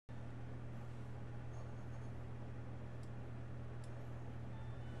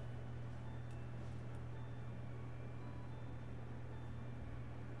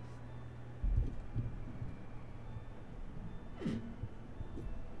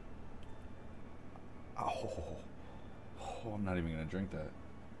Oh, I'm not even gonna drink that.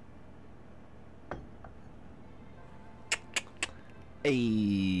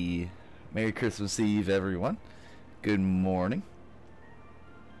 Hey, Merry Christmas Eve, everyone. Good morning.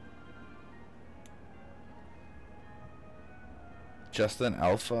 Justin,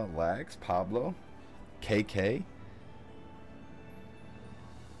 Alpha, Lags, Pablo, KK.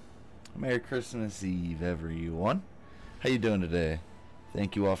 Merry Christmas Eve, everyone. How you doing today?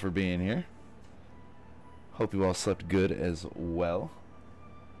 Thank you all for being here. Hope you all slept good as well.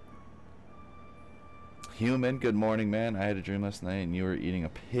 Human, good morning, man. I had a dream last night and you were eating a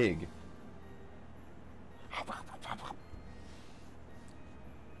pig.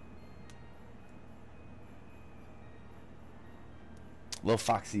 Lil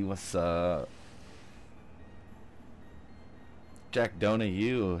Foxy, what's up? Jack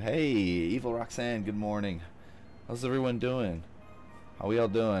Donahue, hey. Evil Roxanne, good morning. How's everyone doing? How we all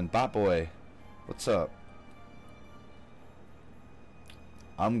doing? Bot Boy, what's up?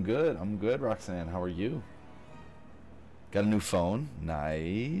 I'm good, Roxanne. How are you? Got a new phone.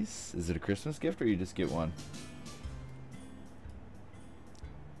 Nice. Is it a Christmas gift or you just get one?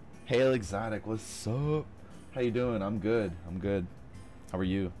 Hail Exotic, what's up? How you doing? I'm good. How are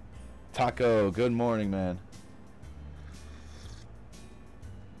you? Taco, good morning, man.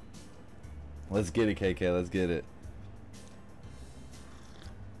 Let's get it, KK. Let's get it.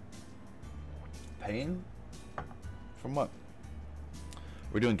 Pain? From what?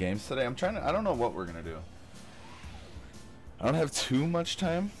 We're doing games today. I don't know what we're gonna do. I don't have too much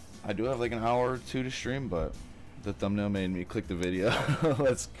time. I do have like an hour or two to stream, but the thumbnail made me click the video.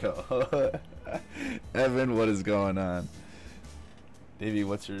 Let's go. Evan, what is going on? Davey,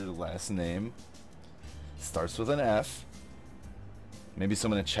 what's your last name? Starts with an F. Maybe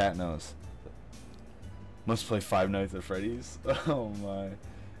someone in chat knows. Must play Five Nights at Freddy's. Oh my.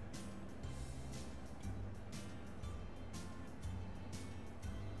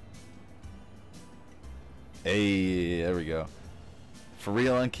 Hey, there we go. For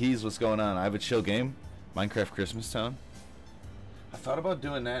real on keys, what's going on? I have a chill game. Minecraft Christmas Town. I thought about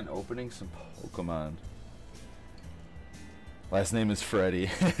doing that and opening some Pokemon. Last name is Freddy.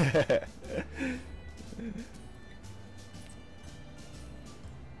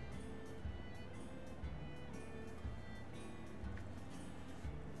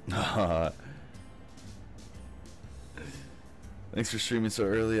 Thanks for streaming so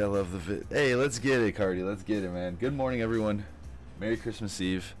early. I love the vid. Hey, let's get it, Cardi. Let's get it, man. Good morning, everyone. Merry Christmas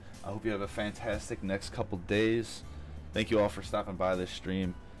Eve. I hope you have a fantastic next couple days. Thank you all for stopping by this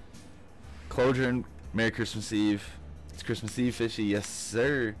stream. Clodrin, Merry Christmas Eve. It's Christmas Eve, Fishy. Yes,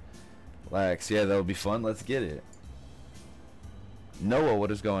 sir. Lax, yeah, that'll be fun. Let's get it. Noah,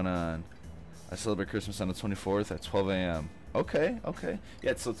 what is going on? I celebrate Christmas on the 24th at 12 a.m. Okay.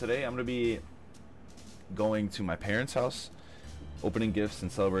 Yeah, so today I'm going to be going to my parents' house, opening gifts and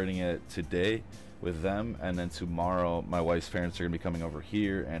celebrating it today with them, and then tomorrow my wife's parents are going to be coming over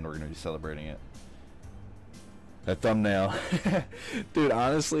here and we're going to be celebrating it. That thumbnail. Dude,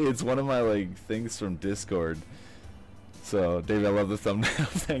 honestly, it's one of my like things from Discord. So, Dave, I love the thumbnail.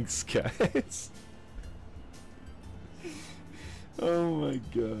 Thanks, guys. Oh my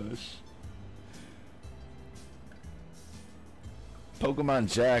gosh.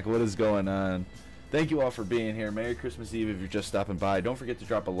 Pokemon Jack, what is going on? Thank you all for being here. Merry Christmas Eve if you're just stopping by. Don't forget to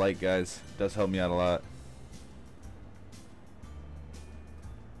drop a like, guys. It does help me out a lot.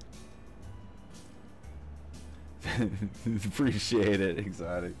 Appreciate it,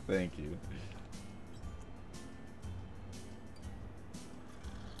 Exotic. Thank you.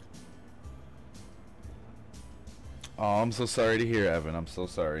 Oh, I'm so sorry to hear, Evan. I'm so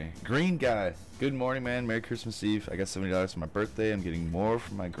sorry. Green guy. Good morning, man. Merry Christmas Eve. I got $70 for my birthday. I'm getting more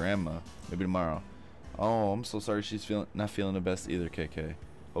from my grandma. Maybe tomorrow. Oh, I'm so sorry she's not feeling the best either, KK.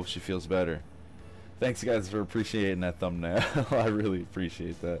 Hope she feels better. Thanks, guys, for appreciating that thumbnail. I really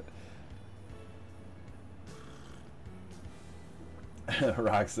appreciate that.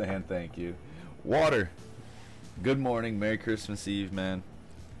 Roxanne, thank you. Water. Good morning. Merry Christmas Eve, man.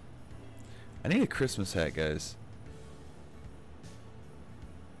 I need a Christmas hat, guys.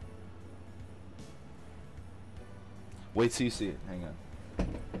 Wait till you see it. Hang on.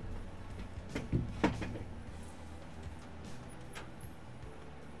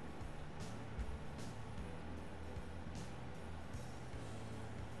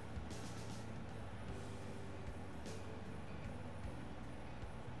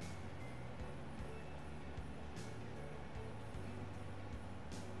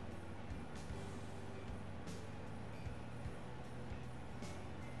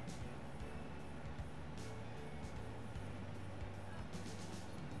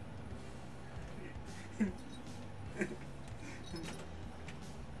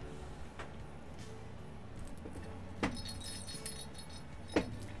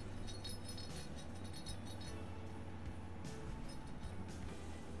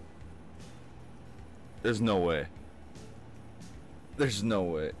 There's no way. There's no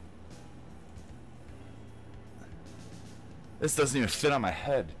way. This doesn't even fit on my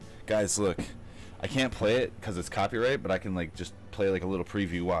head. Guys, look. I can't play it because it's copyright, but I can like just play like a little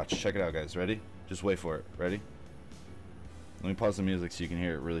preview. Watch. Check it out, guys. Ready? Just wait for it. Ready? Let me pause the music so you can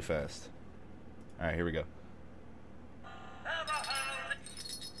hear it really fast. Alright, here we go.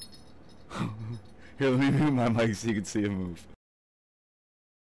 Here, let me mute my mic so you can see it move.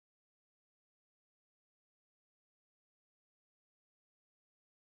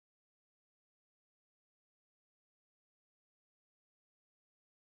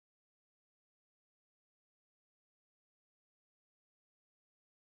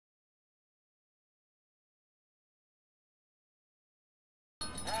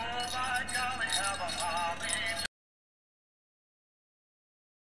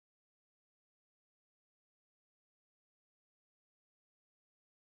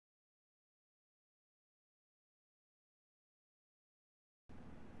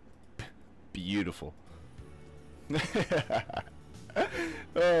 Beautiful.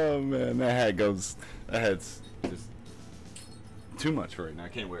 Oh man, that hat goes. That hat's just too much for right now. I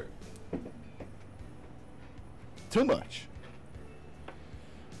can't wear it. Too much.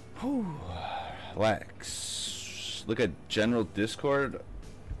 Whew. Relax. Look at general Discord.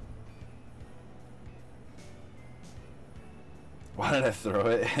 Why did I throw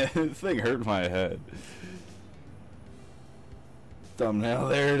it? This thing hurt my head. Thumbnail,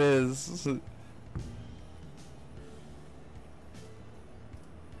 there it is.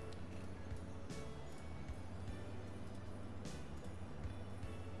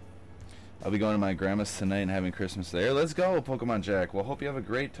 I'll be going to my grandma's tonight and having Christmas there. Let's go, Pokemon Jack. Well, hope you have a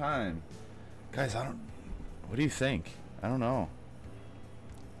great time. Guys, what do you think? I don't know.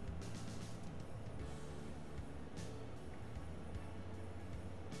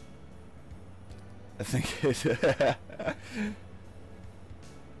 I think it...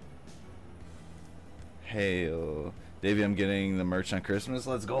 Hail. Davey, I'm getting the merch on Christmas.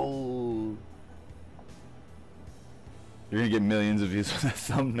 Let's go. You're gonna get millions of views on that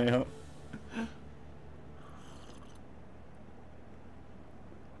thumbnail.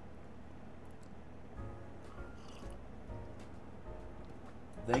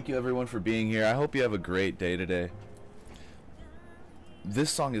 Thank you everyone for being here. I hope you have a great day today. This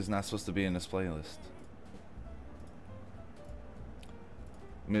song is not supposed to be in this playlist.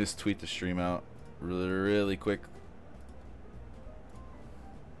 Let me just tweet the stream out really quick.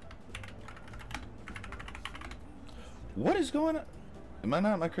 What is going on? Am I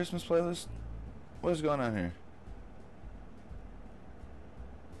not in my Christmas playlist? What is going on here?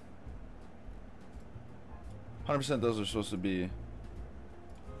 %, those are supposed to be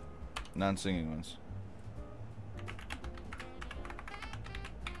non-singing ones.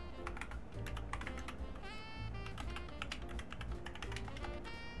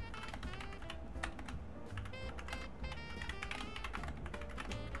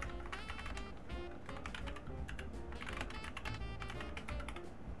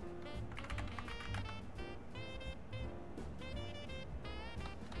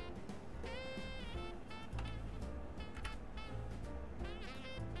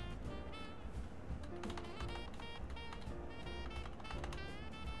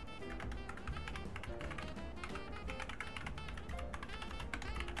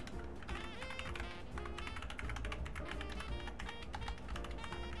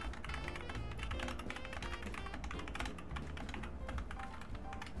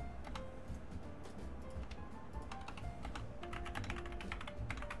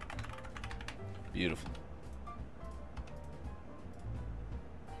 Beautiful.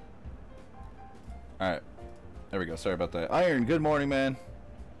 Alright. There we go. Sorry about that. Iron, good morning, man.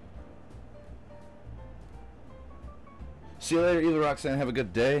 See you later, Eva Roxanne. Have a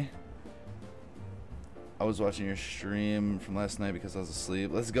good day. I was watching your stream from last night because I was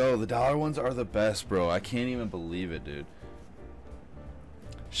asleep. Let's go. The dollar ones are the best, bro. I can't even believe it, dude.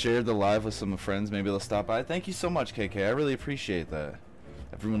 Shared the live with some friends. Maybe they'll stop by. Thank you so much, KK. I really appreciate that.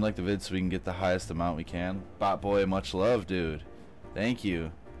 Everyone like the vid so we can get the highest amount we can. Bot boy, much love, dude. Thank you.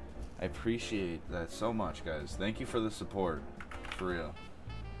 I appreciate that so much, guys. Thank you for the support. For real.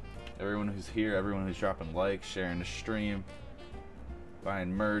 Everyone who's here, everyone who's dropping likes, sharing the stream,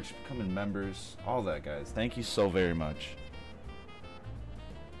 buying merch, becoming members, all that, guys. Thank you so very much.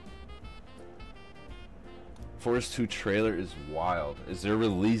 Forest 2 trailer is wild. Is there a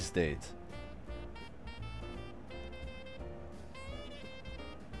release date?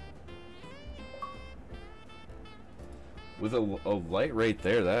 With a light right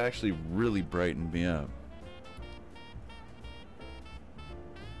there, that actually really brightened me up.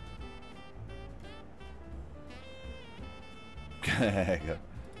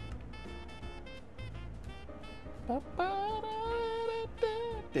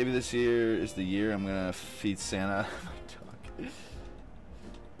 Maybe this year is the year I'm gonna feed Santa my dog.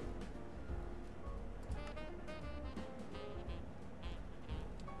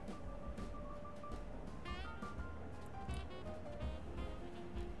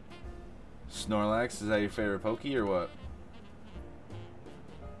 Snorlax, is that your favorite Pokey or what?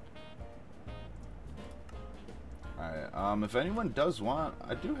 Alright, if anyone does want,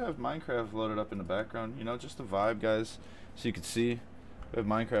 I do have Minecraft loaded up in the background, you know, just the vibe, guys, so you can see. We have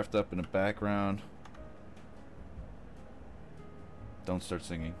Minecraft up in the background. Don't start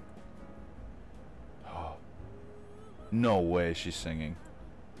singing. Oh. No way she's singing.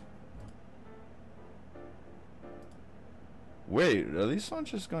 Wait, are these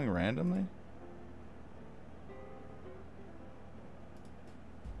songs just going randomly?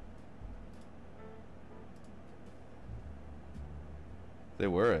 They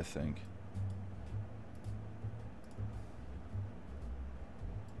were, I think.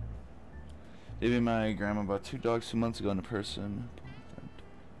 Maybe my grandma bought 2 dogs 2 months ago in person.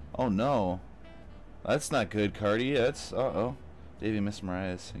 Oh no. That's not good, Cardi. That's uh-oh. Davey, Miss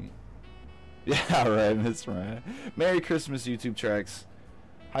Mariah is singing. Yeah, right, Miss Mariah. Merry Christmas, YouTube tracks.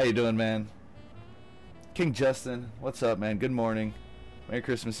 How you doing, man? King Justin, what's up, man? Good morning. Merry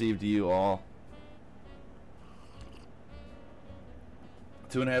Christmas Eve to you all.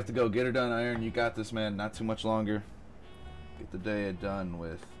 2.5 to go. Get her done, Iron. You got this, man. Not too much longer. Get the day done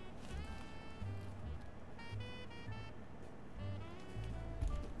with.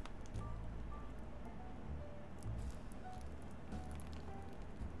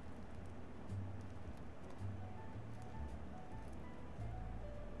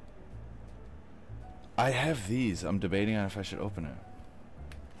 I have these. I'm debating on if I should open it.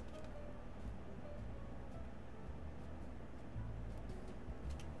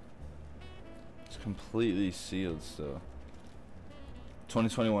 It's completely sealed still.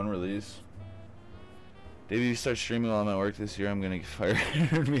 2021 release. Maybe you start streaming while I'm at work this year, I'm gonna get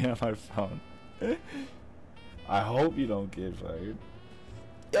fired. Me on my phone. I hope you don't get fired.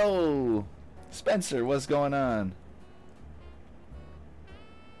 Yo! Spencer, what's going on?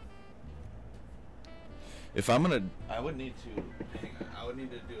 If I'm gonna, I would need to, hang on, I would need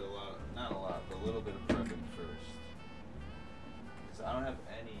to do a lot, not a lot, but a little bit of prepping first. Because I don't have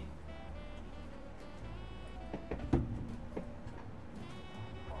any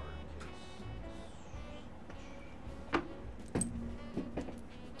hard case.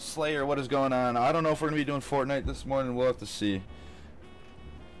 Slayer, what is going on? I don't know if we're gonna be doing Fortnite this morning, we'll have to see.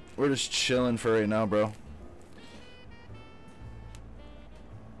 We're just chilling for right now, bro.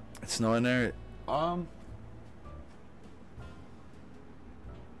 It's snowing there.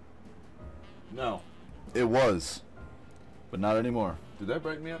 No. It was. But not anymore. Did that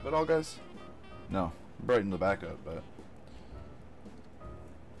brighten me up at all, guys? No. Brightened the back up, but...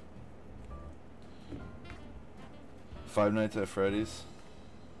 Five Nights at Freddy's.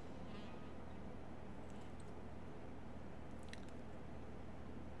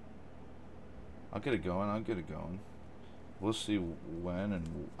 I'll get it going. I'll get it going. We'll see when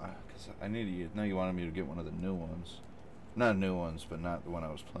and... Cause I need to get... Now you wanted me to get one of the new ones. Not new ones, but not the one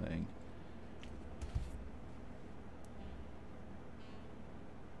I was playing.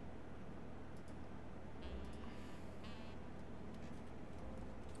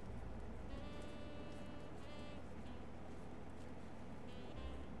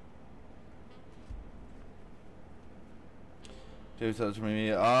 David touch me.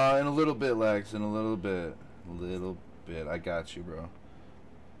 In a little bit, Lex. In a little bit. Little bit. I got you, bro.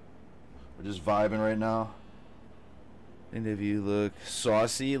 We're just vibing right now. And if you look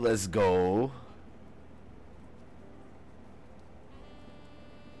saucy, let's go.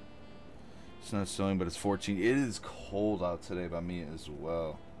 It's not snowing, but it's 14. It is cold out today by me as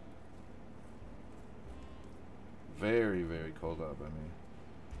well. Very, very cold out by me.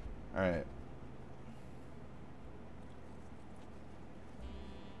 Alright.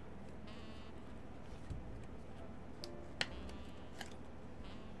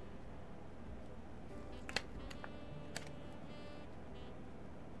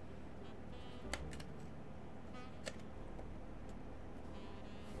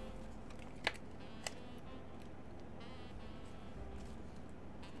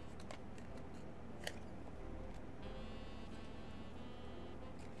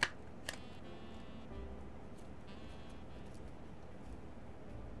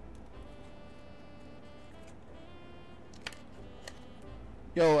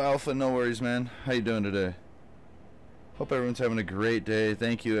 Yo, Alpha, no worries, man. How you doing today? Hope everyone's having a great day.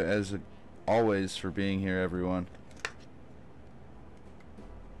 Thank you, as always, for being here, everyone.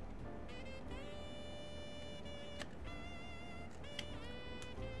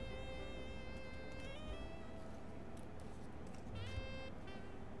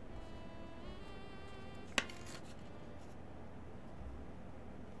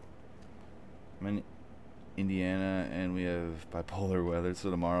 I'm in Indiana, and we have bipolar weather,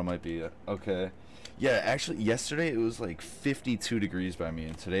 so tomorrow might be okay. Yeah, actually, yesterday it was like 52 degrees by me,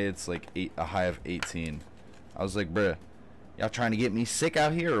 and today it's like a high of 18. I was like, bruh, y'all trying to get me sick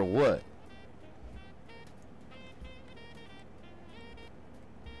out here or what?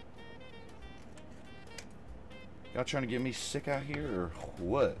 Y'all trying to get me sick out here or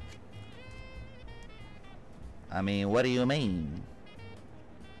what? I mean, what do you mean?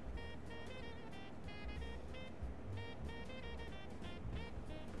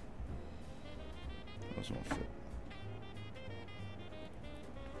 Those won't fit.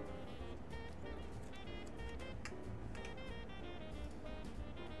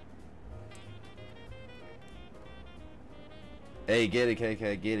 Hey, get it,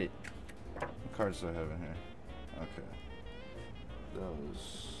 KK, get it. What cards do I have in here? Okay.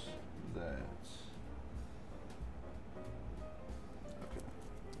 Those. That. Okay.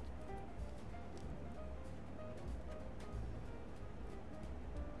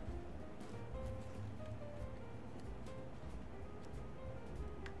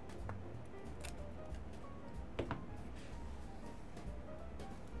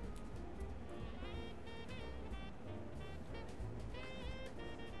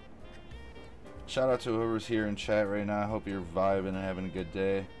 Shout out to whoever's here in chat right now. I hope you're vibing and having a good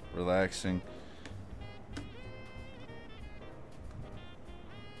day, relaxing.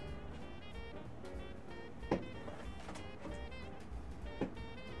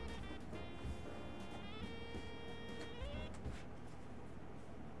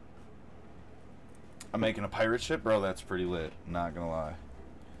 I'm making a pirate ship, bro. That's pretty lit. Not gonna lie.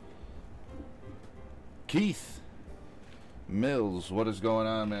 Keith Mills, what is going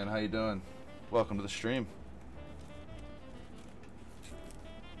on, man? How you doing? Welcome to the stream.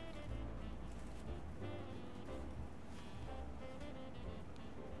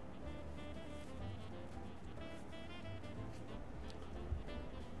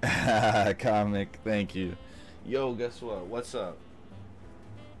 Comic, thank you. Yo, guess what? What's up?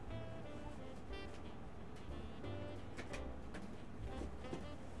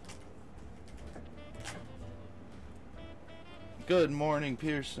 Good morning,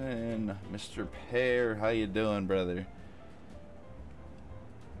 Pearson. Mr. Pear, how you doing, brother?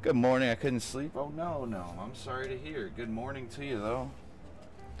 Good morning. I couldn't sleep. Oh, no. I'm sorry to hear. Good morning to you, though.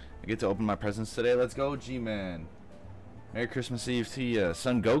 I get to open my presents today. Let's go, G-Man. Merry Christmas Eve to you.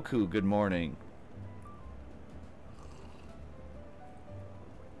 Son Goku, good morning.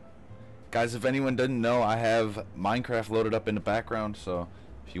 Guys, if anyone doesn't know, I have Minecraft loaded up in the background, so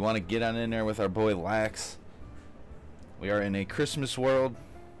if you want to get on in there with our boy Lax, we are in a Christmas world.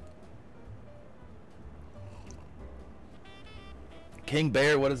 King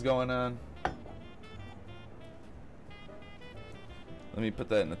Bear, what is going on? Let me put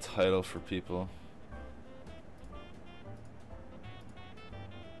that in the title for people.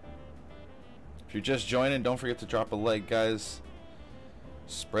 If you're just joining, don't forget to drop a like, guys.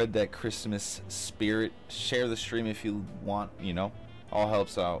 Spread that Christmas spirit. Share the stream if you want, you know. All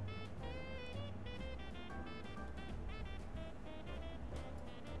helps out.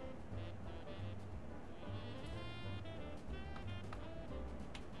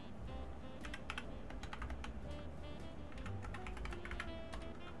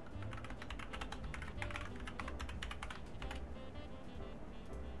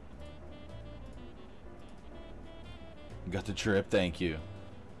 Got the drip, thank you.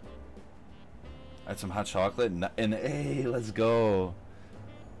 Add some hot chocolate and hey, let's go.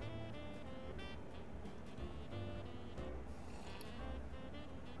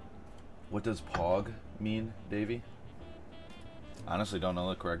 What does pog mean, Davey? Honestly, don't know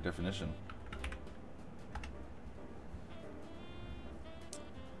the correct definition.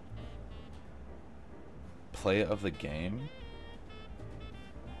 Play of the game?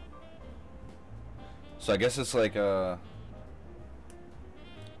 So I guess it's like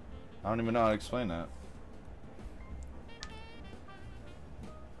I don't even know how to explain that.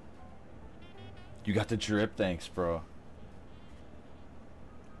 You got the drip, thanks, bro.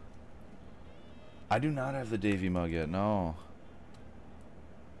 I do not have the Davey mug yet, no.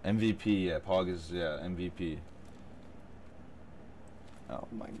 MVP, yeah, Pog is, yeah, MVP. Oh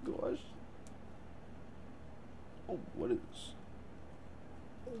my gosh. Oh, what is...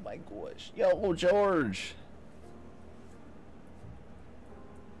 Oh my gosh. Yo, George.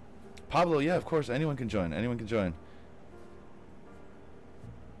 Pablo, yeah, of course. Anyone can join. Anyone can join.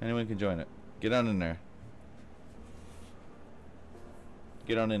 Anyone can join it. Get on in there.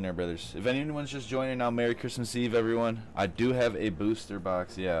 Get on in there, brothers. If anyone's just joining now, Merry Christmas Eve, everyone. I do have a booster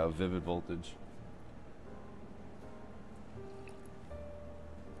box, yeah, of Vivid Voltage.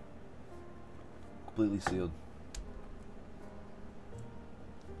 completely sealed.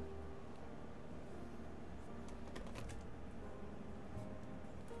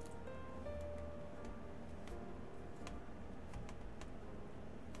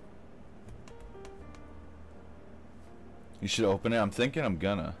 You should open it. I'm thinking I'm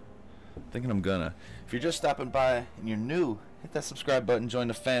gonna. If you're just stopping by and you're new, hit that subscribe button, join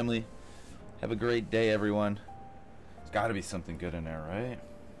the family. Have a great day, everyone. There's gotta be something good in there, right?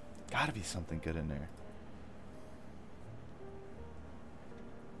 Gotta be something good in there.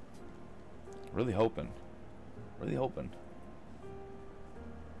 Really hoping. Really hoping.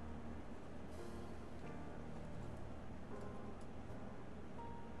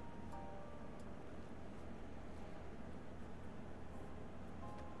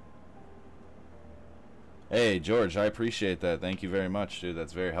 Hey, George, I appreciate that. Thank you very much, dude.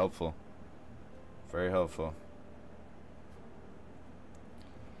 That's very helpful. Very helpful.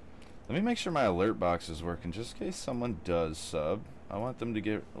 Let me make sure my alert box is working, just in case someone does sub. I want them to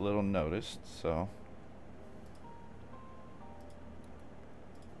get a little noticed, so...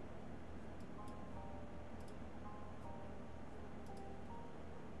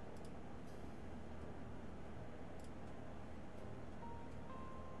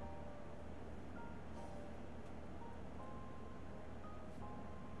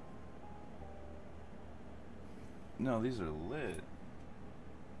 No, these are lit.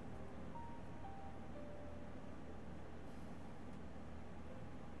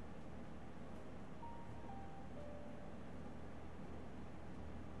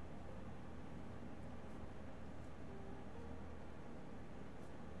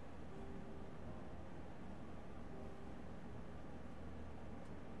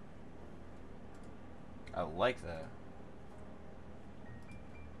 I like that.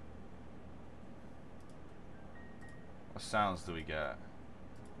 What sounds do we got?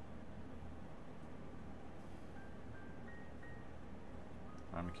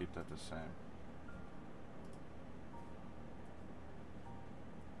 I'm gonna keep that the same.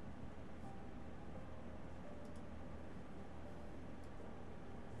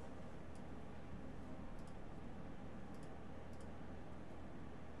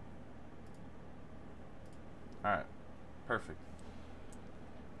 Alright. Perfect.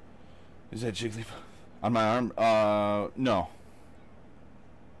 Is that Jigglypuff? On my arm? No.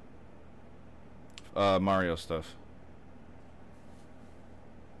 Mario stuff.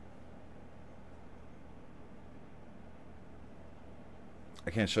 I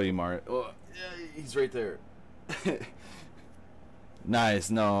can't show you Mario. Oh, yeah, he's right there.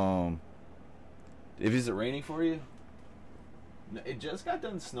 Nice, no. Is it raining for you? It just got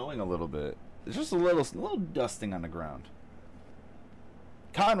done snowing a little bit. There's just a little dusting on the ground.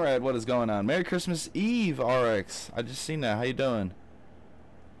 Conrad, what is going on? Merry Christmas Eve, RX. I just seen that. How you doing?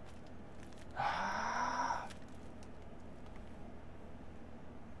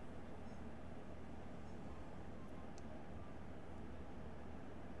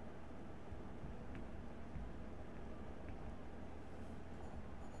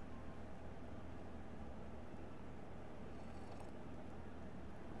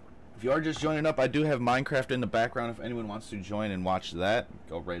 If you are just joining up, I do have Minecraft in the background. If anyone wants to join and watch that,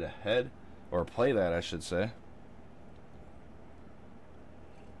 go right ahead. Or play that, I should say.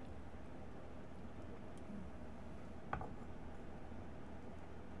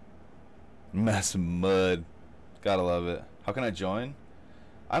 Mess of mud. Gotta love it. How can I join?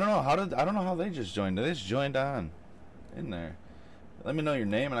 I don't know. I don't know how they just joined. They just joined on in there. Let me know your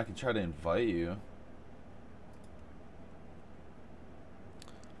name and I can try to invite you.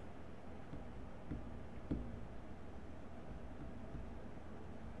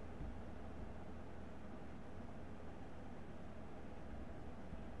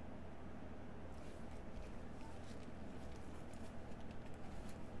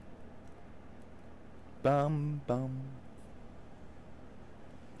 Bum bum.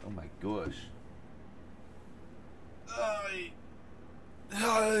 Oh my gosh. Ay.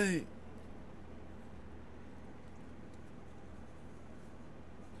 Ay.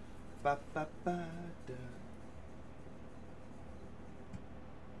 Ba ba ba da.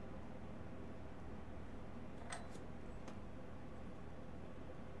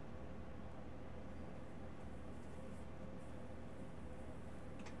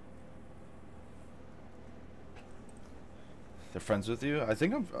 They're friends with you? I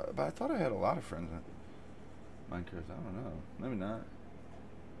think but I thought I had a lot of friends in Minecraft. I don't know. Maybe not.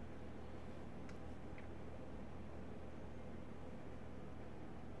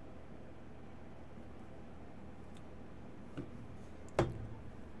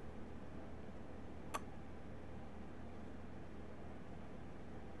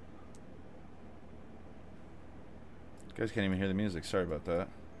 You guys can't even hear the music. Sorry about that.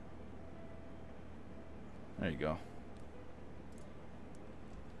 There you go.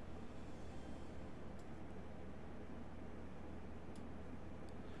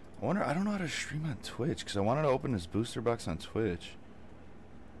 I wonder, I don't know how to stream on Twitch because I wanted to open this booster box on Twitch.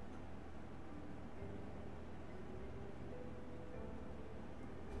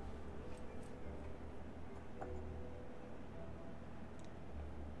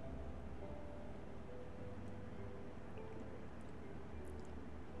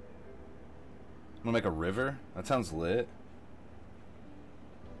 I'm gonna make a river? That sounds lit.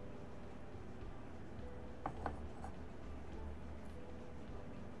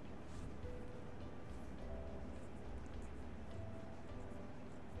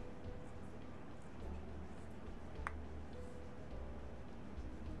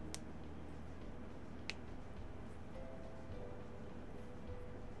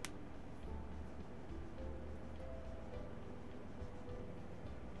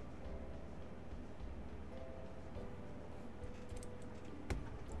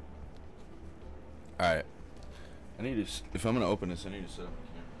 Alright. I need to, if I'm gonna open this, I need to set up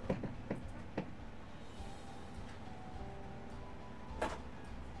a camera.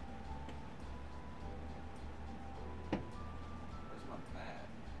 Where's my mat?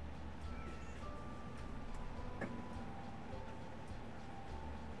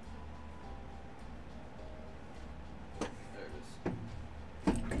 There it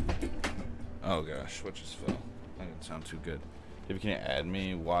is. Oh gosh, what just fell? That didn't sound too good. If you can add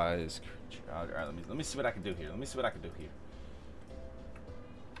me, wise creature. Alright, let me see what I can do here. Let me see what I can do here.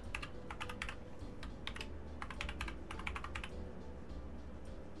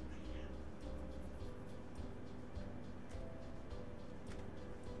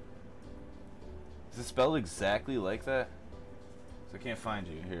 Is it spelled exactly like that? So I can't find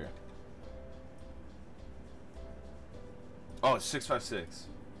you here. Oh, it's 656.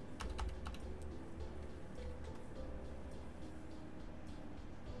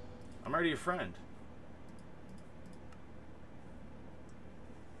 I'm already your friend.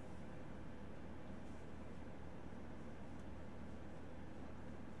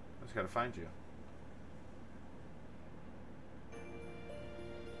 I just gotta find you.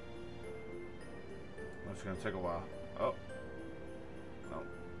 It's gonna take a while. Oh. No.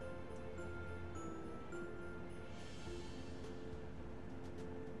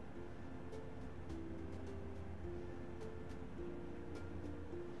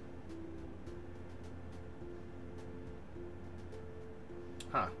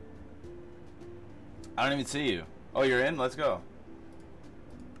 Huh. I don't even see you. Oh, you're in? Let's go.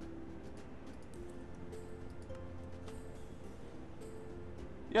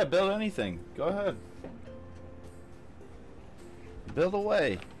 Yeah, build anything. Go ahead. Build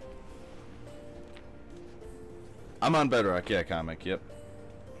away. I'm on Bedrock. Yeah, comic. Yep.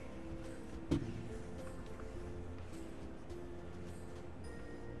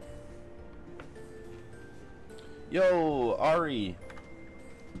 Yo, Ari.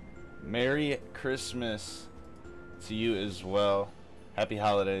 Merry Christmas to you as well. Happy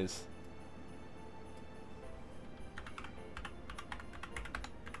holidays.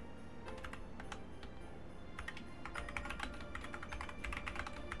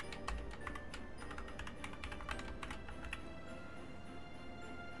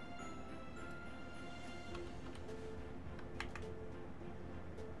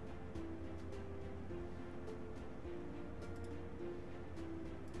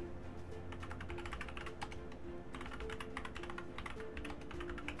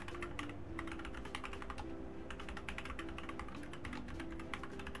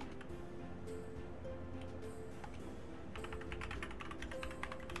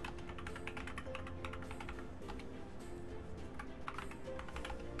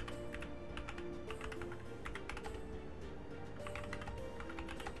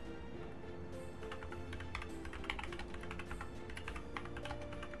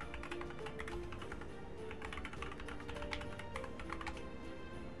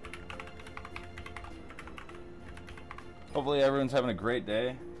 Hopefully everyone's having a great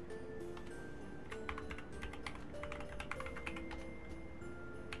day.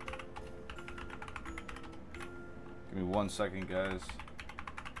 Give me 1 second, guys.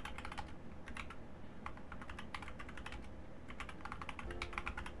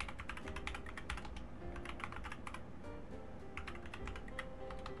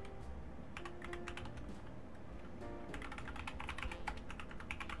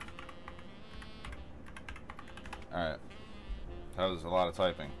 All right. That was a lot of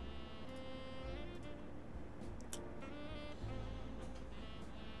typing.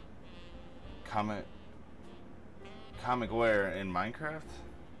 Comic where? In Minecraft?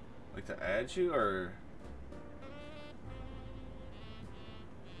 Like to add you, or?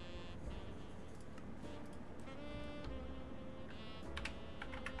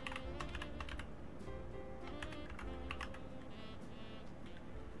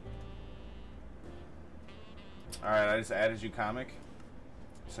 Alright, I just added you, Comic.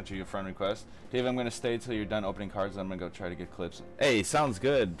 Sent you a friend request. Dave, I'm going to stay till you're done opening cards. I'm going to go try to get clips. Hey, sounds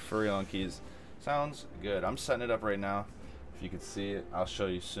good. For real on keys. Sounds good. I'm setting it up right now. If you could see it, I'll show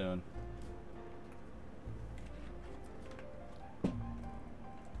you soon.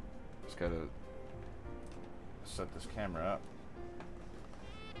 Just got to set this camera up.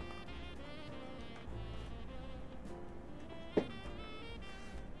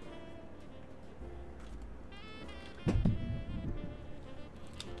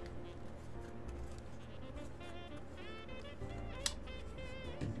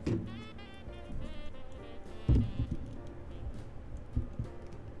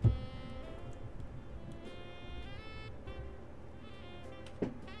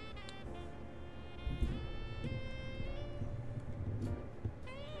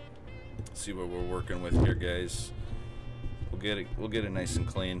 See what we're working with here, guys. We'll get it nice and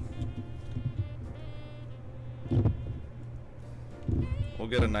clean. We'll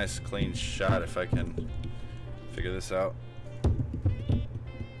get a nice clean shot if I can figure this out.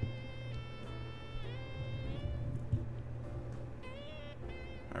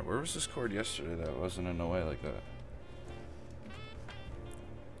 Alright, where was this cord yesterday that wasn't in the way like that?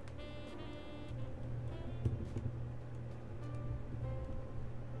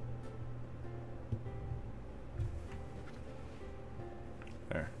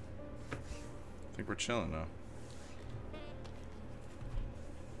 There. I think we're chilling now.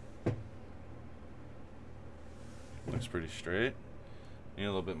 Looks pretty straight. Need a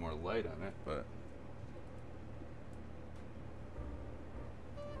little bit more light on it, but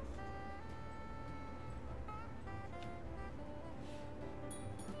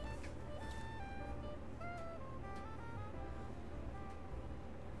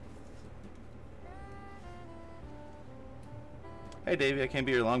hey Davey, I can't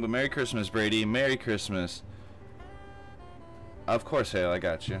be here long, but Merry Christmas, Brady. Merry Christmas. Of course, Hale, I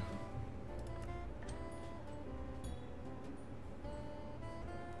got you.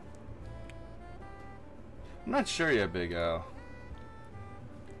 I'm not sure yet, Big Al.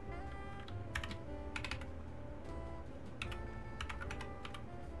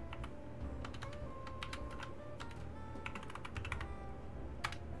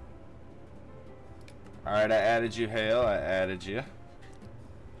 Alright, I added you, Hale. I added you.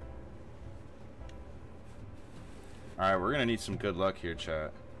 Alright, we're gonna need some good luck here,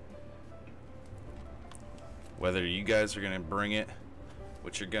 chat. Whether you guys are gonna bring it,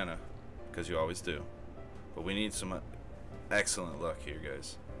 which you're gonna, because you always do. But we need some excellent luck here,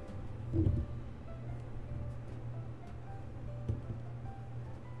 guys.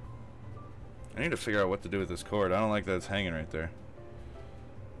 I need to figure out what to do with this cord. I don't like that it's hanging right there.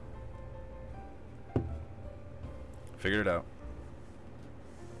 Figured it out.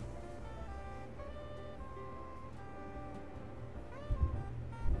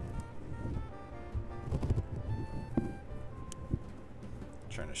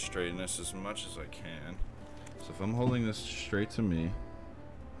 Trying to straighten this as much as I can. So if I'm holding this straight to me,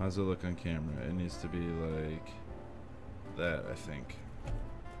 how's it look on camera? It needs to be like that, I think.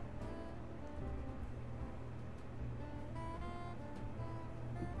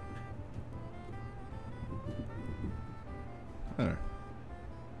 There.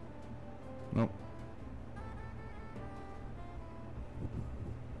 Nope.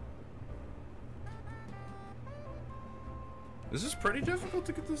 This is pretty difficult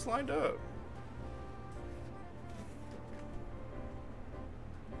to get this lined up.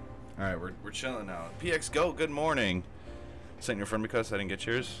 Alright, we're chilling now. PX Go, good morning. Sent your friend request, I didn't get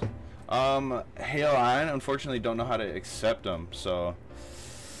yours. Hail, I unfortunately don't know how to accept them, so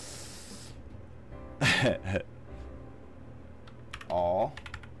all.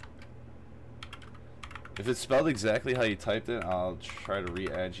 If it's spelled exactly how you typed it, I'll try to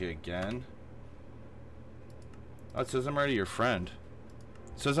re-add you again. Oh, it says I'm already your friend.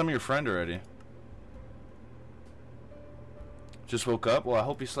 It says I'm your friend already. Just woke up? Well, I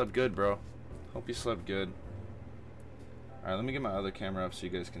hope you slept good, bro. Hope you slept good. Alright, let me get my other camera up so you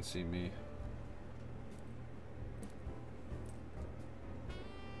guys can see me.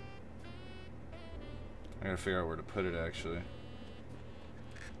 I gotta figure out where to put it, actually.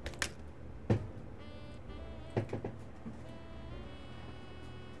 Let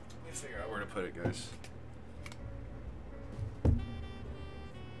me figure out where to put it, guys.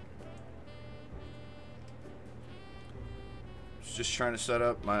 Just trying to set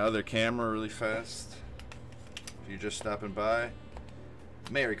up my other camera really fast. If you're just stopping by,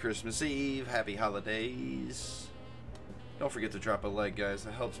 Merry Christmas Eve, Happy Holidays. Don't forget to drop a like, guys.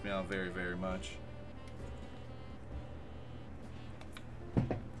 That helps me out very, very much.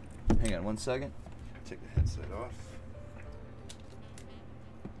 Hang on one second. Take the headset off.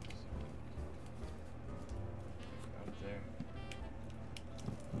 Out there.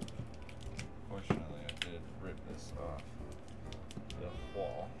 Fortunately, I did rip this off the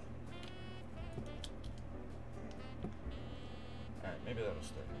wall. Alright, maybe that'll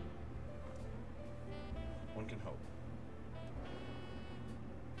start. One can hope.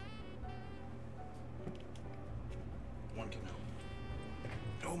 One can hope.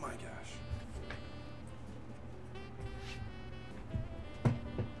 Oh my gosh.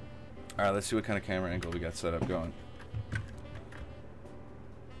 Alright, let's see what kind of camera angle we got set up going.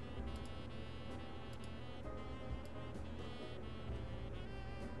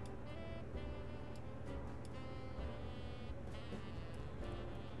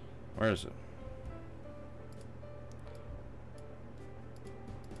 Where is it?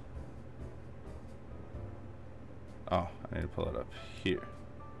 Oh, I need to pull it up here.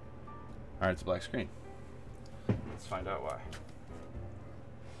 Alright, it's a black screen. Let's find out why.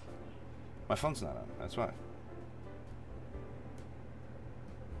 My phone's not on, that's why.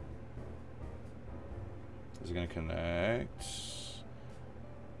 Is it gonna connect? Is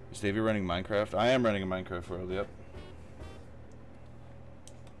Davey running Minecraft? I am running a Minecraft world, yep.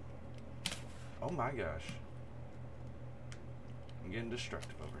 Oh my gosh. I'm getting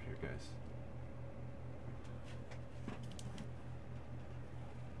destructive over here, guys.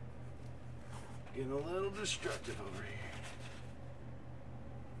 Getting a little destructive over here.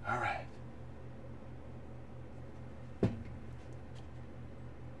 Alright. Can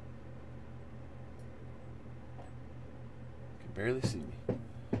barely see me.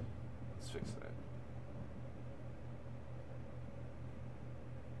 Let's fix that.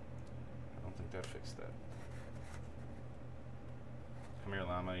 I don't think that fixed that. Come here,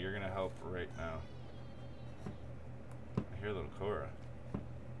 llama. You're gonna help right now. I hear a little Cora.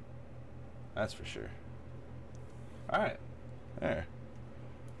 That's for sure. Alright. There.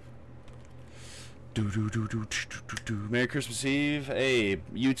 Merry Christmas Eve. Hey,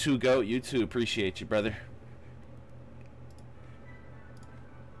 you too, goat. You too. Appreciate you, brother.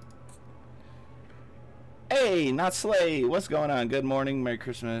 Hey, not Slay. What's going on? Good morning. Merry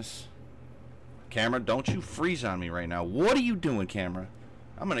Christmas. Camera, don't you freeze on me right now. What are you doing, camera?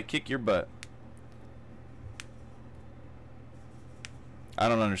 I'm gonna kick your butt. I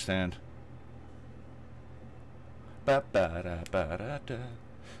don't understand. Ba-ba-da-ba-da-da.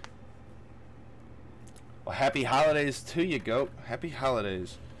 Well, happy holidays to you, goat. Happy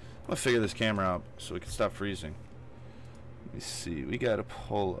holidays. I'm gonna figure this camera out so we can stop freezing. Let me see. We gotta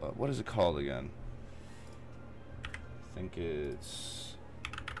pull up. What is it called again? I think it's...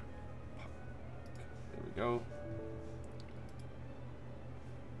 There we go.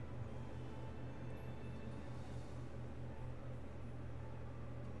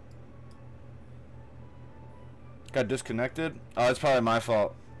 Got disconnected? Oh, it's probably my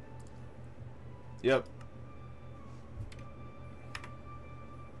fault. Yep.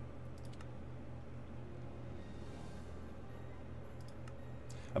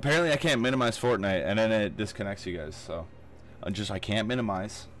 Apparently I can't minimize Fortnite and then it disconnects you guys, so I can't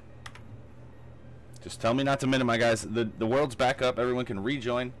minimize. Just tell me not to minimize, guys. The world's back up. Everyone can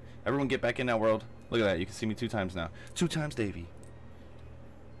rejoin. Everyone get back in that world. Look at that. You can see me 2 times now. 2 times Davey.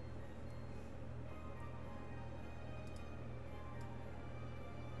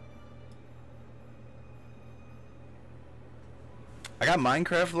 I got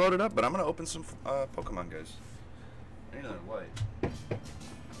Minecraft loaded up, but I'm gonna open some Pokemon, guys. I need another light. And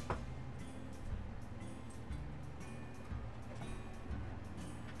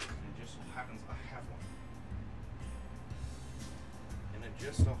it just so happens I have one. And it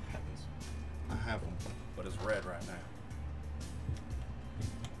just so happens I have one, but it's red right now.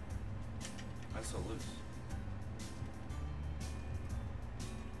 That's so loose.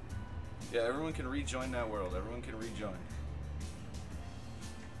 Yeah, everyone can rejoin that world. Everyone can rejoin.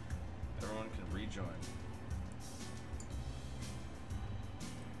 Everyone can rejoin.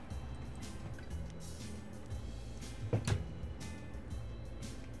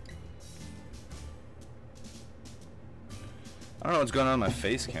 I don't know what's going on with my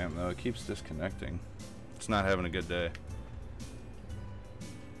face cam though. It keeps disconnecting. It's not having a good day.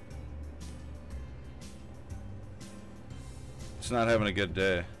 It's not having a good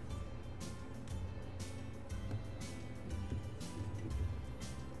day.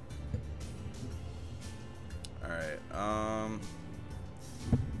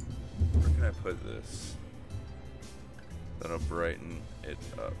 put this that'll brighten it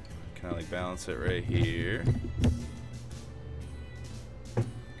up? Can I like balance it right here?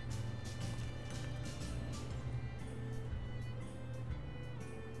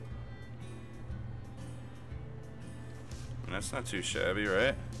 And that's not too shabby,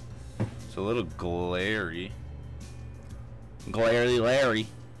 right? It's a little glary. Glary Larry.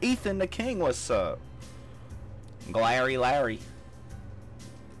 Ethan the King, what's up? Glary Larry.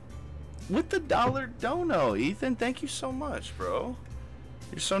 With the $1 dono, Ethan, thank you so much, bro.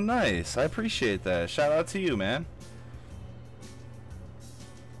 You're so nice. I appreciate that. Shout out to you, man.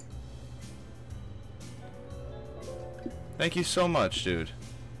 Thank you so much, dude.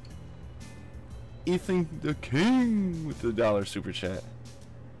 Ethan the King with the $1 super chat.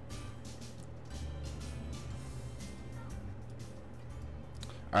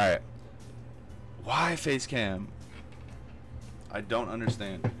 Alright. Why face cam? I don't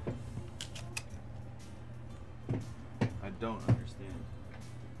understand. I don't understand.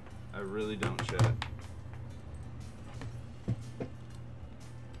 I really don't, chat.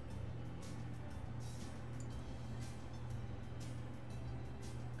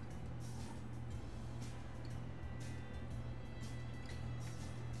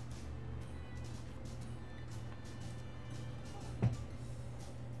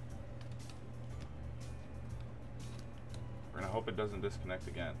 We're gonna hope it doesn't disconnect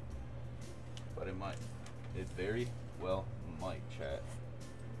again. But it might. It very well might, chat.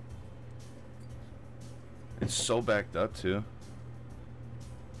 It's so backed up too.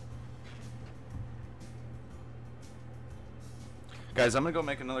 Guys, I'm gonna go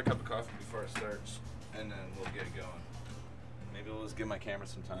make another cup of coffee before it starts, and then we'll get it going. Maybe we'll just give my camera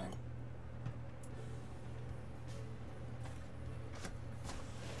some time.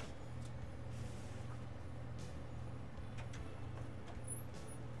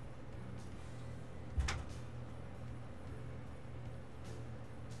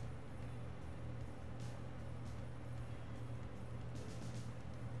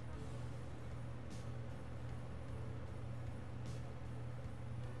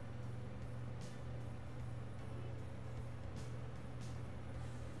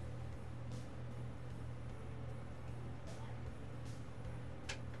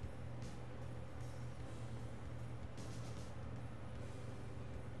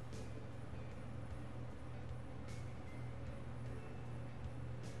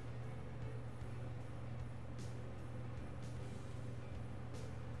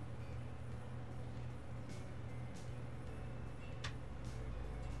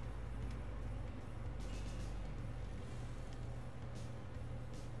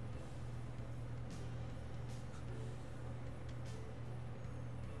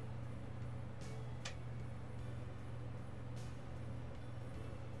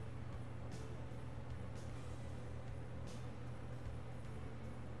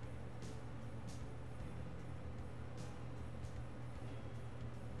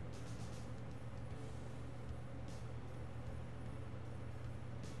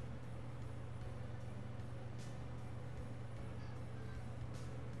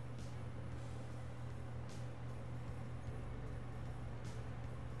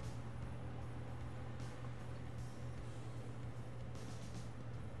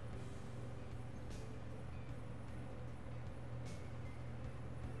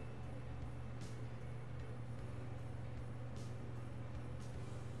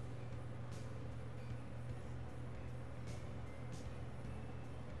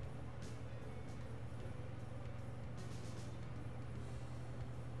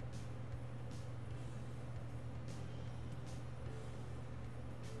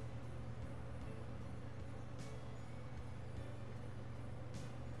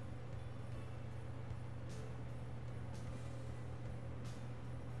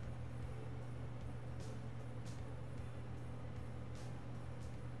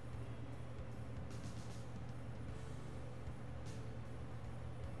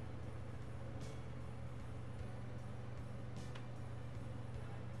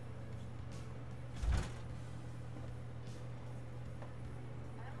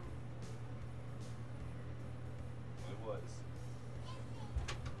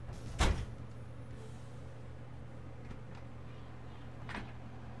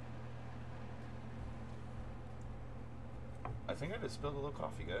 I think I just spilled a little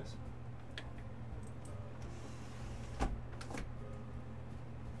coffee, guys.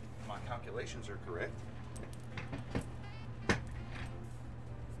 My calculations are correct.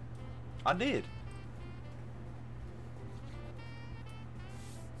 I did.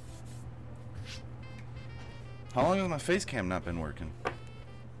 How long has my face cam not been working?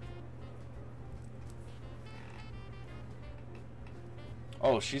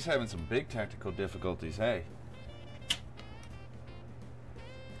 Oh, she's having some big technical difficulties. Hey.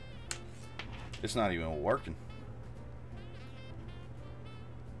 It's not even working.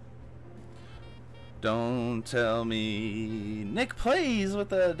 Don't tell me. Nick plays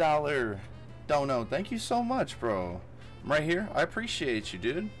with $1. Don't know. Thank you so much, bro. I'm right here. I appreciate you,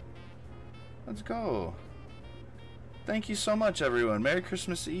 dude. Let's go. Thank you so much, everyone. Merry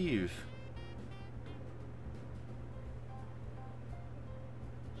Christmas Eve.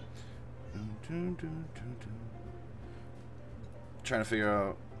 Trying to figure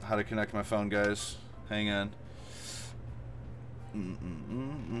out how to connect my phone, guys. Hang on.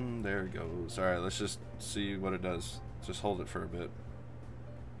 There it goes. Alright, let's just see what it does. Just hold it for a bit.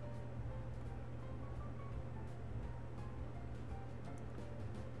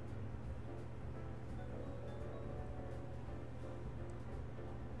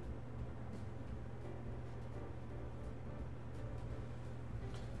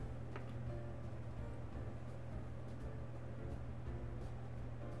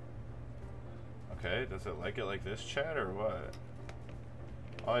 Okay, does it like it like this, chat, or what?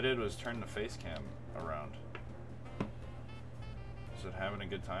 All I did was turn the face cam around. Is it having a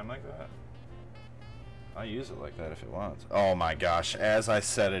good time like that? I'll use it like that if it wants. Oh my gosh, as I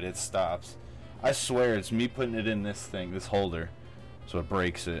said it, it stops. I swear it's me putting it in this thing, this holder, so it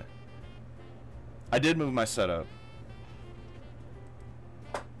breaks it. I did move my setup.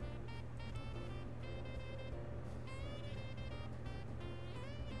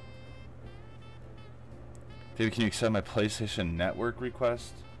 David, can you accept my PlayStation Network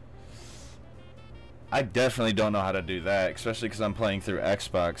request? I definitely don't know how to do that, especially because I'm playing through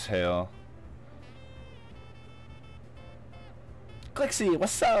Xbox. Hail. Clixie,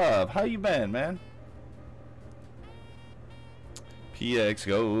 what's up? How you been, man? PX,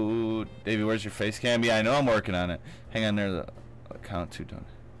 go. Davey, where's your face cam? Yeah, I know I'm working on it. Hang on there. The account too done.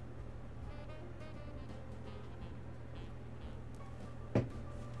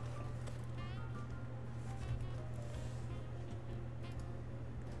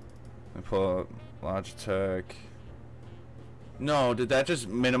 Pull up Logitech. No, did that just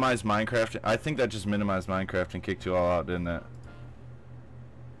minimize Minecraft? I think that just minimized Minecraft and kicked you all out, didn't it?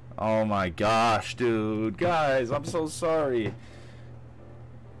 Oh my gosh, dude. Guys, I'm so sorry.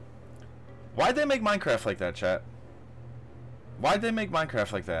 Why'd they make Minecraft like that, chat? Why'd they make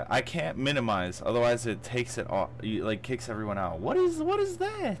Minecraft like that? I can't minimize, otherwise it takes it off, like kicks everyone out. What is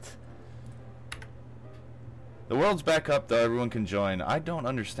that? The world's back up though, everyone can join. I don't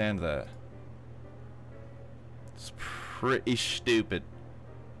understand that. It's pretty stupid.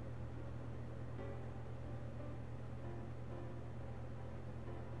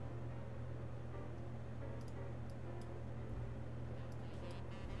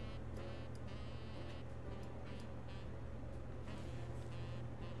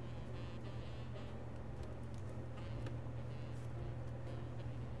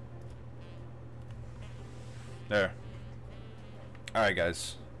 There. Alright,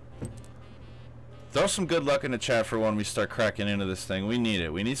 guys. Throw some good luck in the chat for when we start cracking into this thing. We need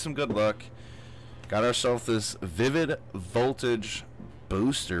it. We need some good luck. Got ourselves this Vivid Voltage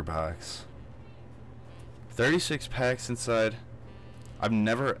booster box. 36 packs inside. I've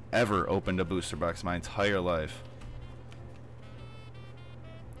never ever opened a booster box my entire life.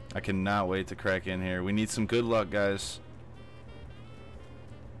 I cannot wait to crack in here. We need some good luck, guys.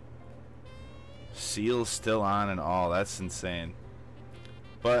 Seal's still on and all. That's insane.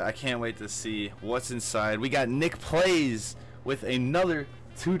 But I can't wait to see what's inside. We got Nick Plays with another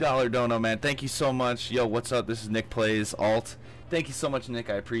 $2 dono, man. Thank you so much. Yo, what's up? This is Nick Plays Alt. Thank you so much,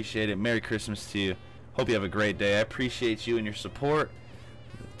 Nick. I appreciate it. Merry Christmas to you. Hope you have a great day. I appreciate you and your support.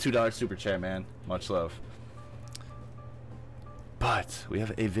 $2 super chat, man. Much love. But we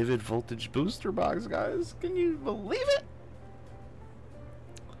have a Vivid Voltage booster box, guys. Can you believe it?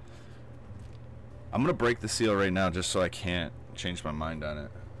 I'm gonna break the seal right now just so I can't change my mind on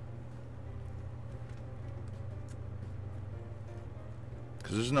it.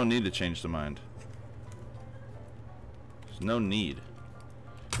 Because there's no need to change the mind. There's no need.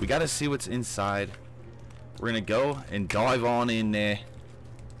 We gotta see what's inside. We're gonna go and dive on in there.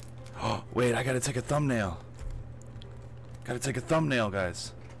 Oh, wait, I gotta take a thumbnail. Gotta take a thumbnail,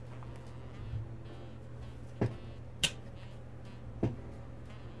 guys.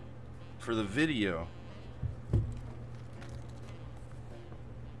 For the video.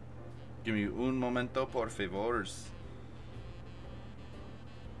 Give me un momento, por favors.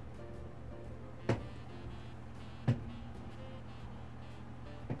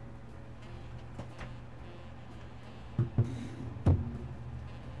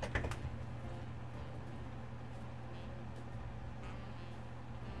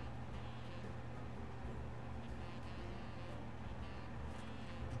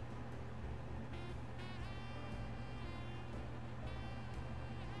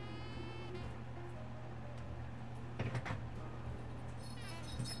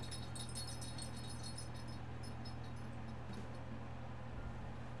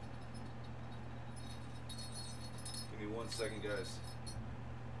 second, guys.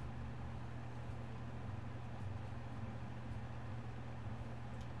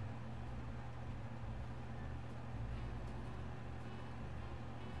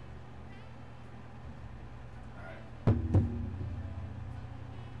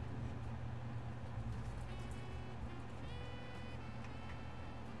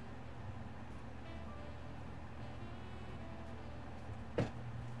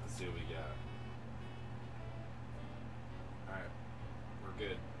 Let's see what we got. Alright, we're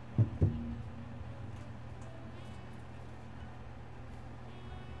good.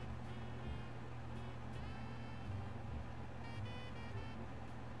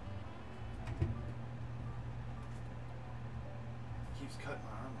 Keeps cutting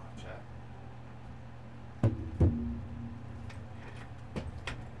my arm off, chat.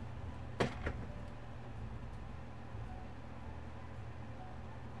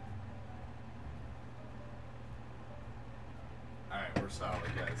 Alright, we're solid,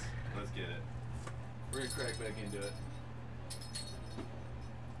 guys. Let's get it. We're gonna crack back into it.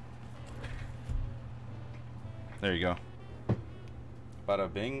 There you go.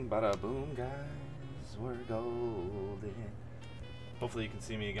 Bada bing, bada boom, guys. We're golden. Hopefully you can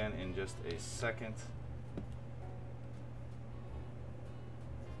see me again in just a second.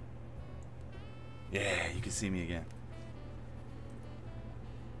 Yeah, you can see me again.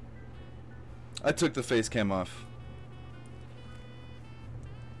 I took the face cam off.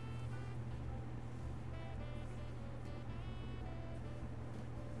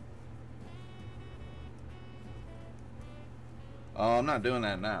 Oh, I'm not doing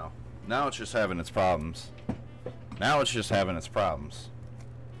that now. Now it's just having its problems. Now it's just having its problems.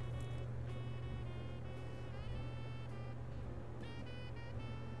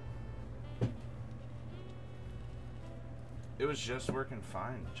 It was just working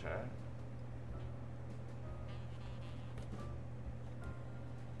fine, chat.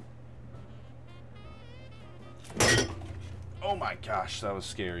 Oh my gosh, that was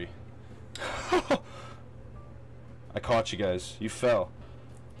scary. I caught you guys. You fell.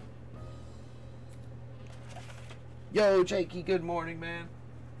 Yo, Jakey, good morning, man.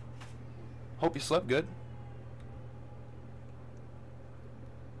 Hope you slept good.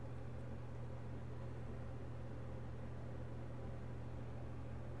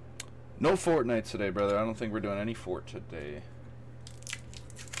 No Fortnite today, brother. I don't think we're doing any Fort today.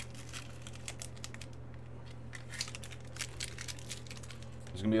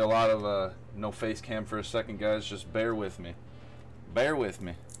 There's gonna be a lot of no face cam for a second, guys. Just bear with me. Bear with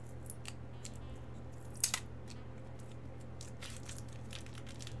me.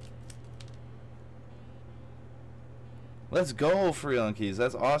 Let's go, Freelunkies.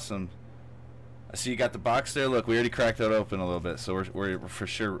 That's awesome. I see you got the box there. Look, we already cracked that open a little bit, so we're for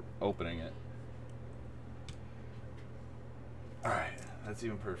sure opening it. All right, that's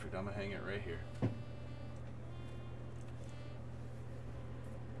even perfect. I'm gonna hang it right here.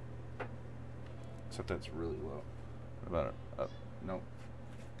 Except that's really low. What about it? Up? Nope.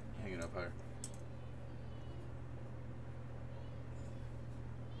 Hang it up higher.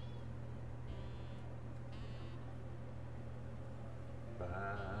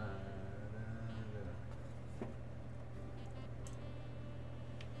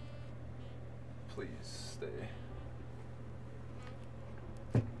 Please stay.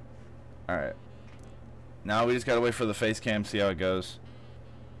 Alright. Now we just gotta wait for the face cam, see how it goes.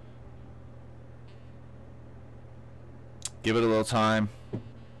 Give it a little time.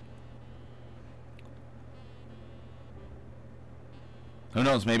 Who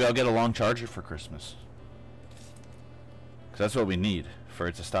knows, maybe I'll get a long charger for Christmas. Because that's what we need for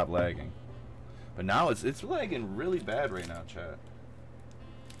it to stop lagging. But now it's lagging really bad right now, chat.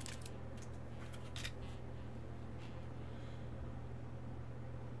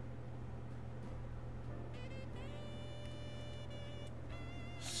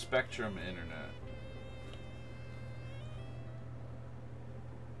 Spectrum internet.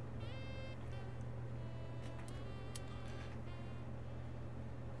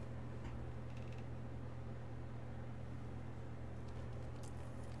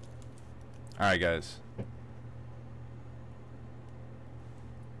 Alright, guys.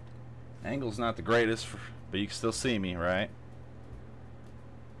 Angle's not the greatest, but you can still see me, right?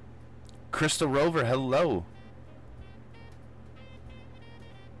 Crystal Rover, hello.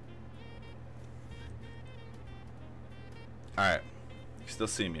 Alright. You can still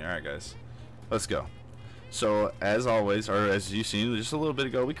see me. Alright, guys. Let's go. So, as always, or as you seen just a little bit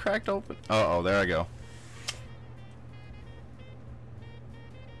ago, we cracked open. Uh-oh, there I go.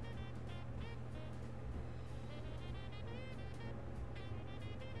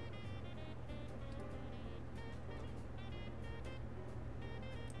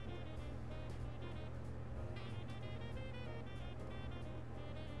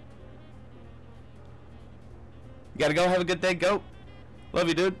 gotta go. Have a good day. Go. Love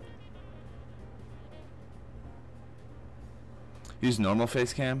you, dude. Use normal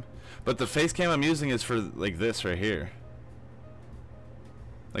face cam. But the face cam I'm using is for like this right here.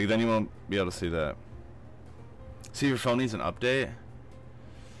 Like then you won't be able to see that. See if your phone needs an update.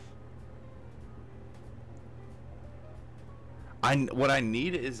 What I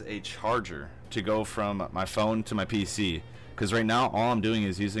need is a charger to go from my phone to my PC. Because right now all I'm doing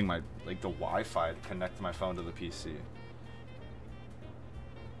is using my the Wi-Fi to connect my phone to the PC.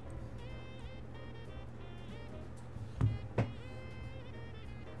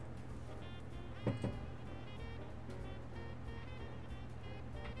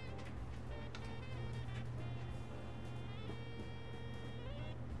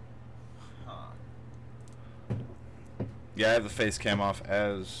 Yeah, I have the face cam off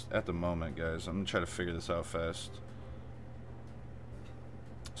at the moment, guys. I'm gonna try to figure this out fast.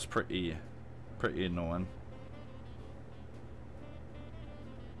 It's pretty annoying.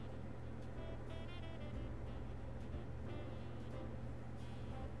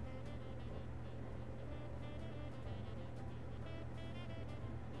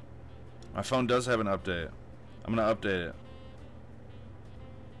 My phone does have an update. I'm gonna update it.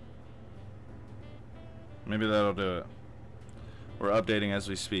 Maybe that'll do it. We're updating as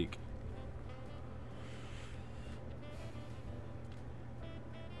we speak.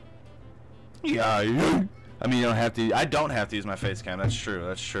 Yeah. I mean, you don't have to. I don't have to use my face cam. That's true.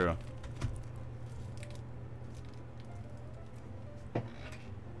 That's true.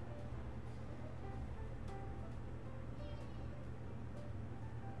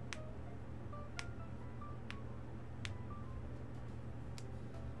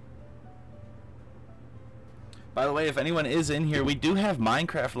 By the way, if anyone is in here, we do have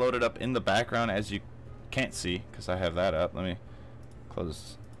Minecraft loaded up in the background, as you can't see, because I have that up. Let me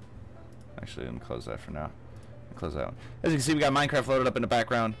close. Actually, let me close that for now. Close that one. As you can see, we got Minecraft loaded up in the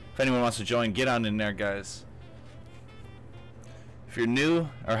background. If anyone wants to join, get on in there, guys. If you're new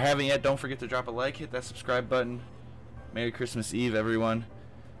or haven't yet, don't forget to drop a like, hit that subscribe button. Merry Christmas Eve, everyone.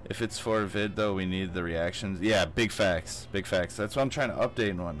 If it's for a vid, though, we need the reactions. Yeah, big facts. Big facts. That's what I'm trying to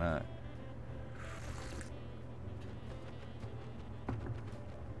update and whatnot.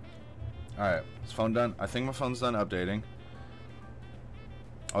 Alright, is phone done? I think my phone's done updating.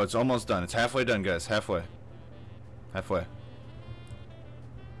 Oh, it's almost done. It's halfway done, guys. Halfway. Halfway.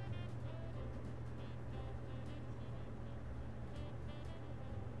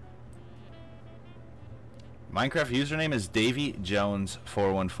 Minecraft username is Davy Jones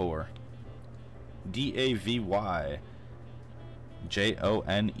 414. DAVY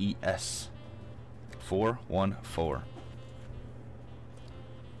JONES 414.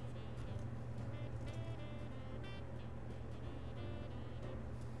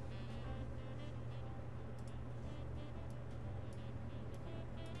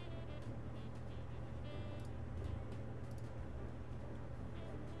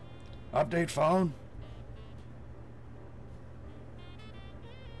 Update phone.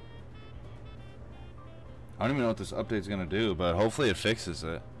 I don't even know what this update's gonna do, but hopefully it fixes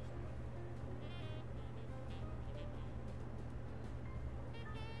it.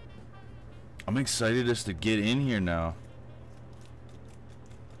 I'm excited just to get in here now.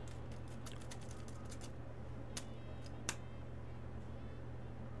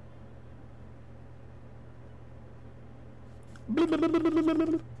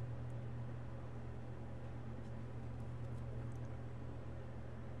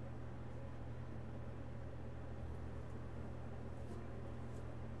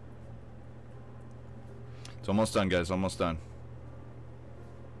 It's almost done, guys. Almost done.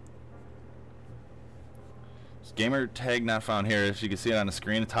 It's gamer tag not found here. If you can see it on the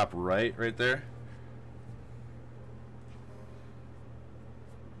screen, top right there.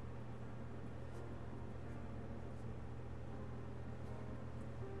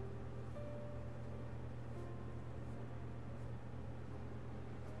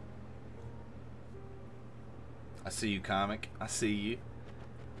 I see you, comic. I see you.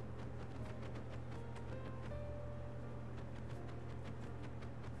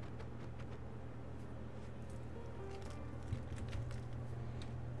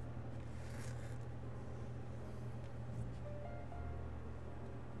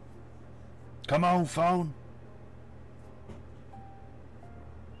 Come on, phone.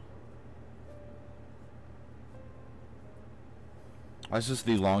 That's just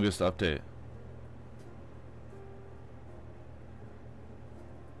the longest update.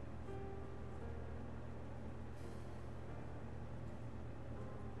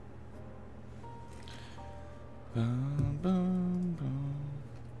 Boom, boom, boom.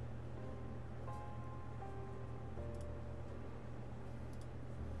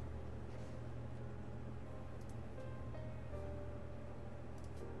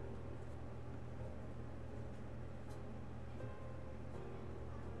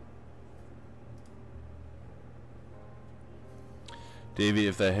 Davey,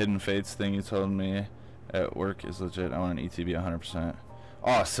 if that Hidden Fates thing you told me at work is legit, I want an ETB 100%.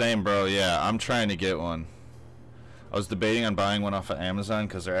 Oh, same, bro. Yeah, I'm trying to get one. I was debating on buying one off of Amazon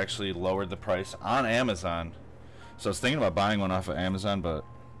because they actually lowered the price on Amazon. So I was thinking about buying one off of Amazon, but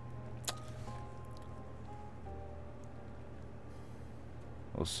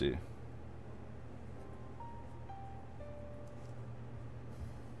we'll see.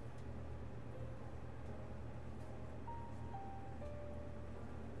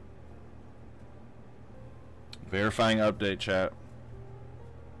 Verifying update, chat.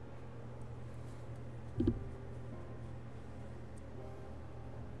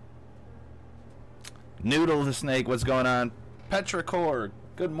 Noodle the Snake, what's going on? Petrichor,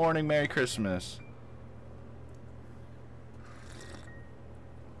 good morning, Merry Christmas.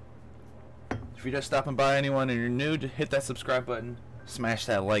 If you're just stopping by, anyone, and you're new, to hit that subscribe button, smash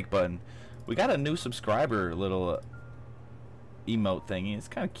that like button. We got a new subscriber little emote thingy. It's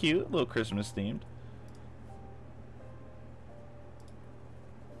kind of cute, a little Christmas themed.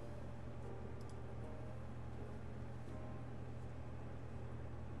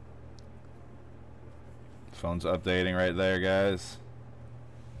 Phone's updating right there, guys.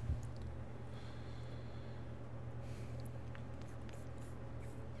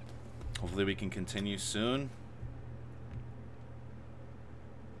 Hopefully we can continue soon.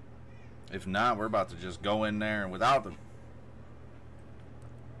 If not, we're about to just go in there and without them.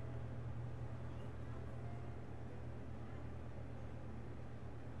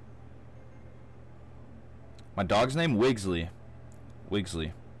 My dog's name Wigsley. Wigsley.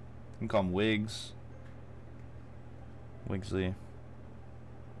 You can call him Wigs. Wigsley.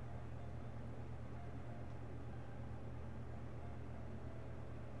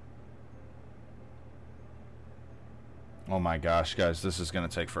 Oh my gosh, guys, this is gonna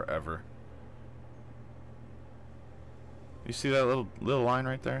take forever. You see that little line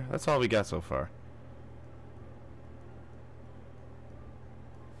right there? That's all we got so far.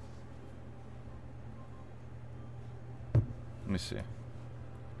 Let me see.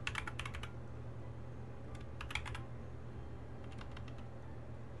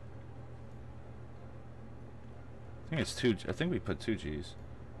 I think it's two. I think we put 2 G's.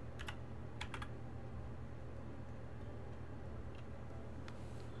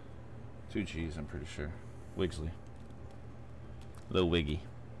 Two G's, I'm pretty sure. Wigsley. Little Wiggy.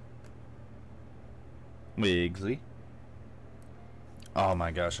 Wigsley. Oh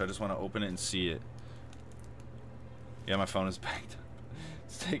my gosh, I just want to open it and see it. Yeah, my phone is backed up.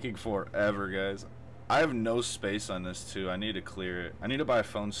 It's taking forever, guys. I have no space on this too. I need to clear it. I need to buy a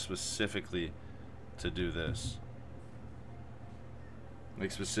phone specifically to do this.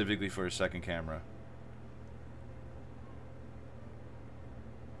 Like specifically for a second camera.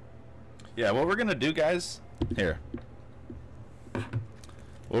 Yeah, what we're gonna do, guys, here.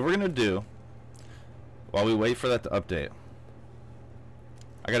 What we're gonna do while we wait for that to update.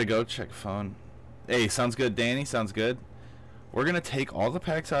 I gotta go check phone. Hey, sounds good, Danny, sounds good. We're gonna take all the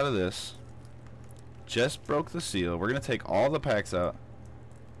packs out of this. Just broke the seal. We're gonna take all the packs out.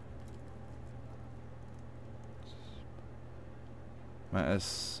 My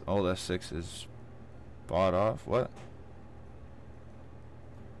old S6 is bought off. What?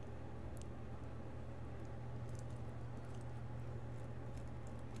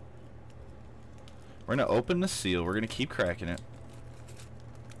 We're gonna open the seal. We're gonna keep cracking it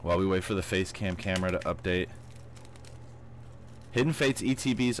while we wait for the face cam camera to update. Hidden Fates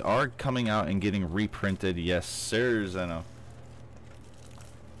ETBs are coming out and getting reprinted. Yes, sirs, I know.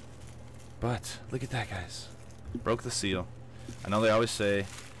 But look at that, guys. Broke the seal. I know they always say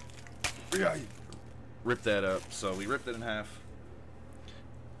rip that up, so we ripped it in half.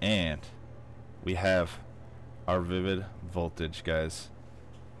 And we have our Vivid Voltage, guys.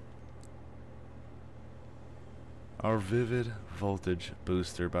 Our Vivid Voltage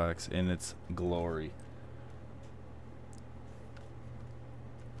booster box in its glory.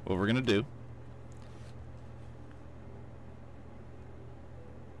 What we're gonna do.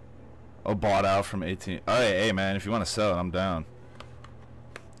 Oh, bought out from 18. Oh, hey, man, if you want to sell it, I'm down.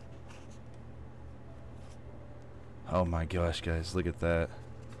 Oh my gosh, guys, look at that.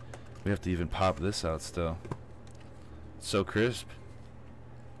 We have to even pop this out still. It's so crisp.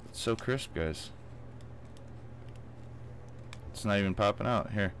 It's so crisp, guys. It's not even popping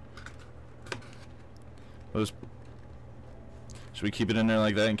out. Here. Should we keep it in there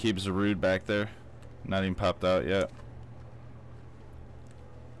like that and keep Zarude back there? Not even popped out yet.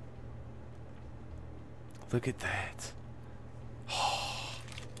 Look at that.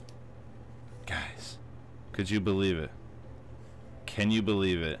 Guys, could you believe it? Can you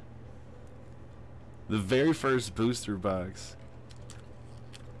believe it? The very first booster box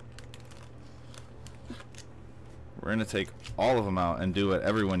We're going to take all of them out and do what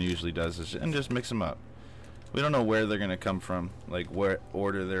everyone usually does and just mix them up. We don't know where they're going to come from, like what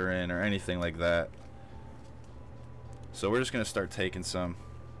order they're in or anything like that. So we're just going to start taking some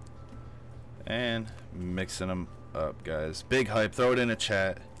and mixing them up, guys. Big hype. Throw it in a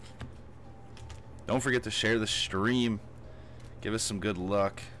chat. Don't forget to share the stream. Give us some good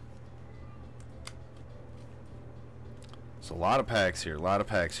luck. It's a lot of packs here. A lot of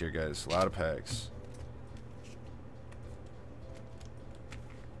packs here, guys. A lot of packs.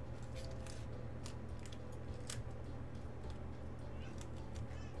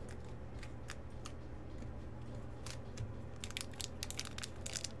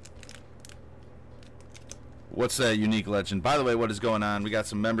 What's that unique legend? By the way, what is going on? We got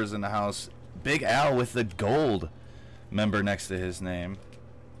some members in the house. Big Al with the gold member next to his name.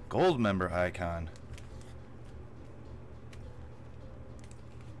 Gold member icon.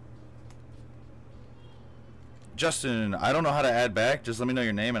 Justin, I don't know how to add back. Just let me know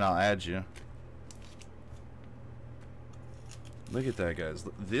your name and I'll add you. Look at that, guys.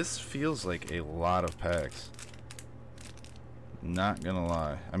 This feels like a lot of packs. Not gonna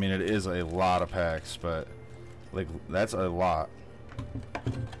lie. I mean, it is a lot of packs, but like, that's a lot.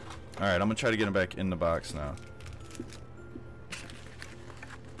 Alright, I'm gonna try to get him back in the box now.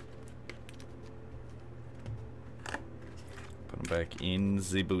 Put him back in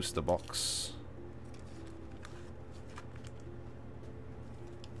the booster box.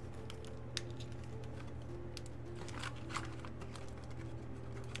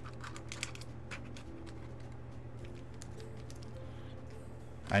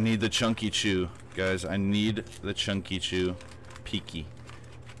 I need the chunky chew. Guys, I need the chunky chew. Peaky.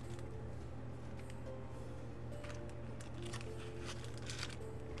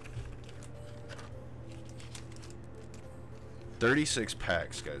 $36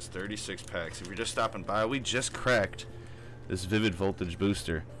 packs, guys. 36 packs. If you're just stopping by, we just cracked this Vivid Voltage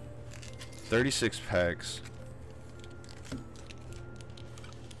booster. 36 packs.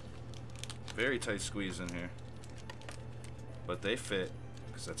 Very tight squeeze in here. But they fit,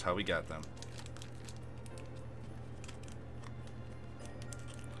 because that's how we got them.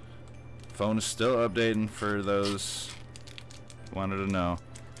 Phone is still updating for those who wanted to know.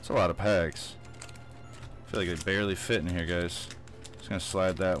 It's a lot of packs. I feel like they barely fit in here, guys. Just gonna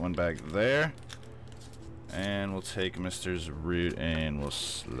slide that one back there. And we'll take Mr.'s root and we'll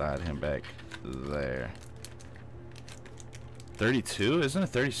slide him back there. 32? Isn't it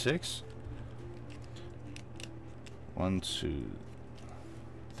 36? 1, 2,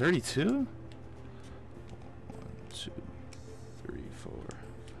 32? 1, 2, 3, 4.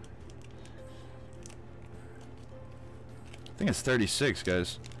 I think it's 36,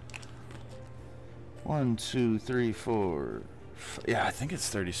 guys. 1, 2, 3, 4. Yeah, I think it's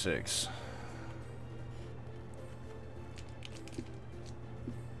 36.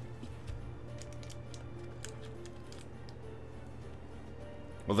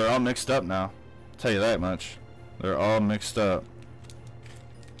 Well, they're all mixed up now. I'll tell you that much. They're all mixed up.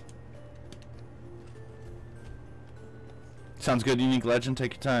 Sounds good, unique legend.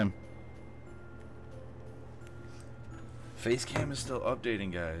 Take your time. Facecam is still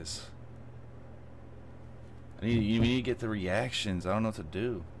updating, guys. We need to get the reactions. I don't know what to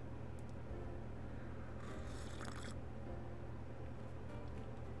do.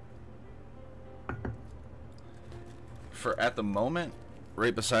 For at the moment,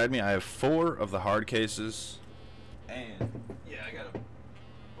 right beside me, I have 4 of the hard cases. And yeah, I got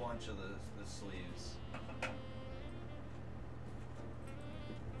a bunch of the sleeves.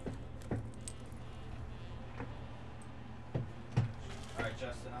 Alright,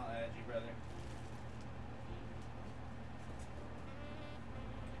 Justin, I'll add you, brother.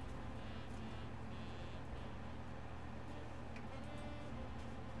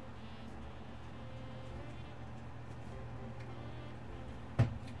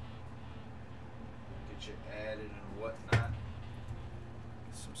 Get you added and whatnot.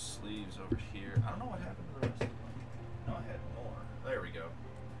 Some sleeves over here. I don't know what happened to the rest of them. No, I had more. There we go.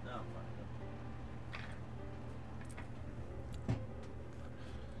 No, I'm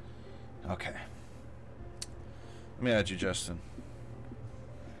fine. Okay. Let me add you, Justin.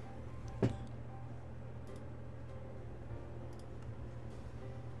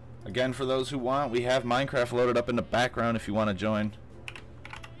 Again, for those who want, we have Minecraft loaded up in the background if you want to join.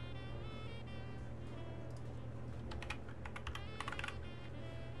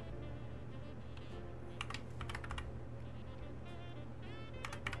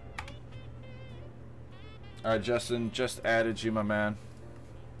 Alright, Justin, just added you, my man.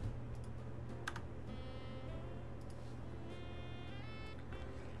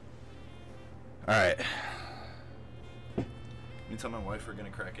 Alright. Me tell my wife we're gonna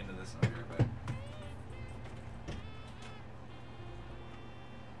crack into this and I'll be right back.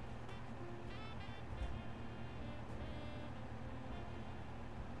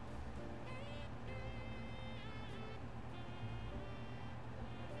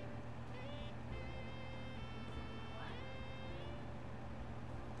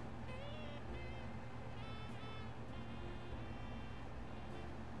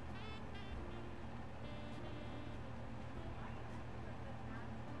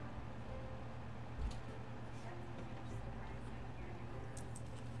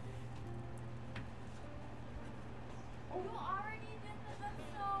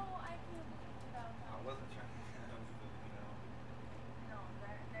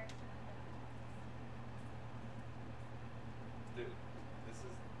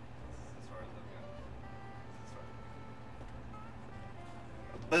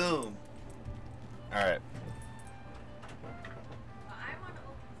 Boom. All right.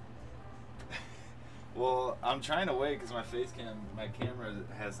 Well, I'm trying to wait because my camera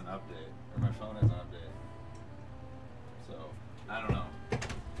has an update, or my phone has an update. So I don't know.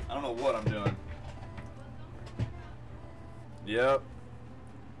 I don't know what I'm doing. Yep.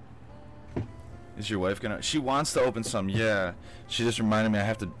 Is your wife gonna? She wants to open some. Yeah. She just reminded me I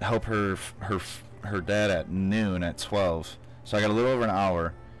have to help her dad at noon at 12. So I got a little over an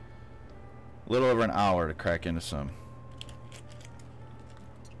hour. A little over an hour to crack into some.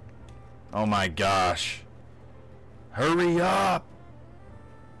 Oh my gosh. Hurry up.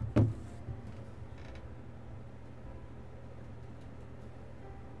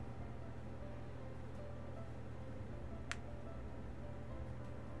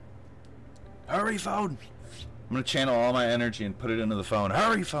 Hurry, phone. I'm going to channel all my energy and put it into the phone.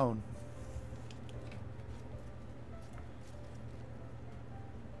 Hurry, phone.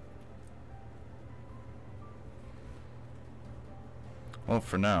 Well,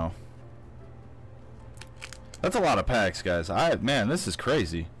 for now. That's a lot of packs, guys. Man, this is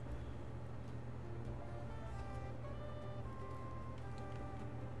crazy.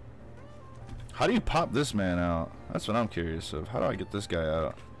 How do you pop this man out? That's what I'm curious of. How do I get this guy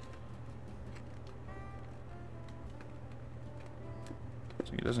out?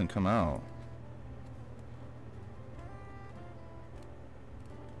 So he doesn't come out.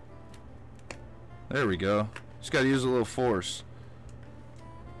 There we go. Just gotta use a little force.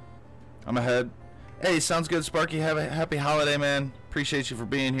 I'm ahead. Hey, sounds good, Sparky. Have a happy holiday, man. Appreciate you for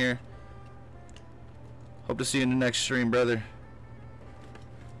being here. Hope to see you in the next stream, brother.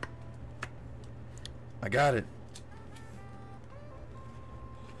 I got it.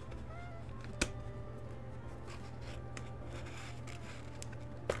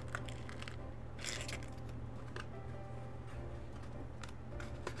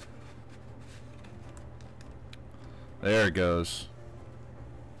 There it goes.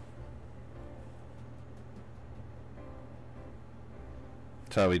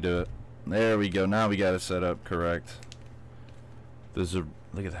 That's how we do it. There we go. Now we got it set up correct. There's a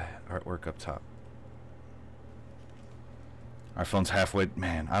look at that artwork up top. Our phone's halfway.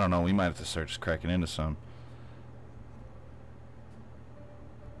 Man, I don't know. We might have to start just cracking into some.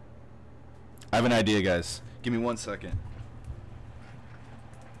 I have an idea, guys. Give me 1 second.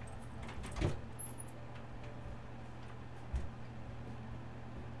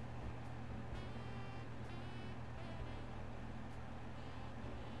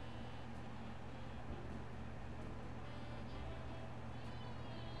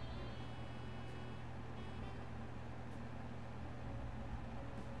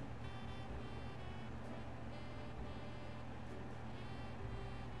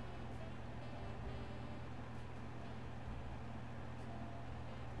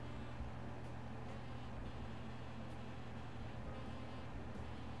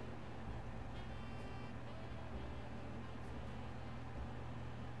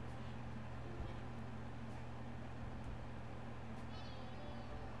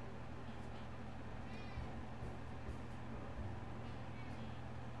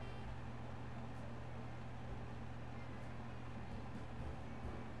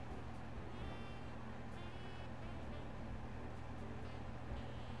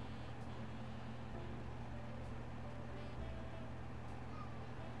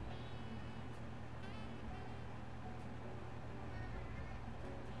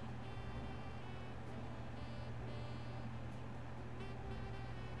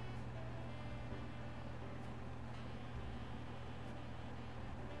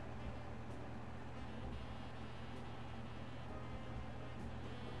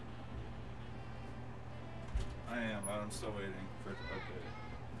 I'm still waiting for it to update.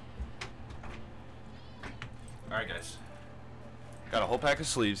 Alright, guys. Got a whole pack of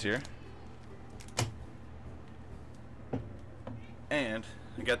sleeves here. And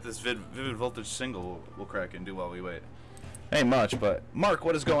I got this Vivid Voltage single we'll crack and do while we wait. Ain't much, but Mark,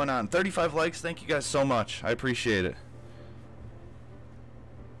 what is going on? 35 likes. Thank you guys so much. I appreciate it.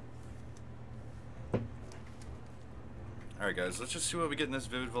 Alright guys, let's just see what we get in this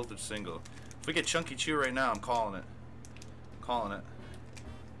Vivid Voltage single. If we get Chunky Chew right now, I'm calling it. Calling it.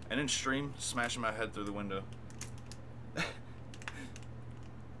 And in stream, smashing my head through the window.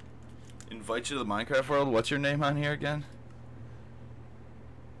 Invite you to the Minecraft world. What's your name on here again?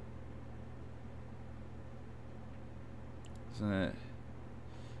 Isn't it?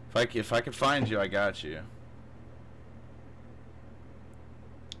 If I could find you, I got you.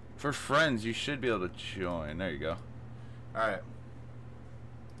 For friends, you should be able to join. There you go. Alright.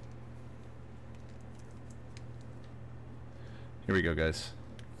 Here we go, guys.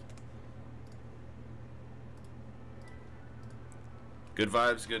 Good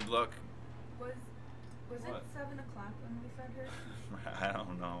vibes, good luck. Was it 7 o'clock when we fed her? I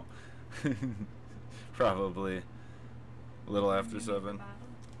don't know. Probably. A little after 7.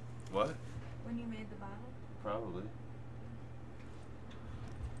 What? When you made the bottle? Probably.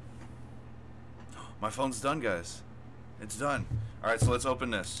 My phone's done, guys. It's done. Alright, so let's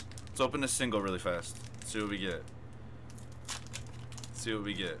open this. Let's open this single really fast. See what we get. See what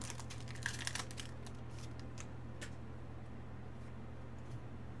we get.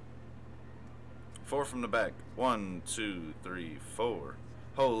 Four from the back. 1, 2, 3, 4.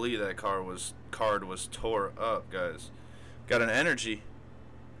 Holy, that card was tore up, guys. Got an energy.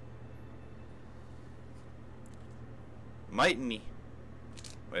 Mighty.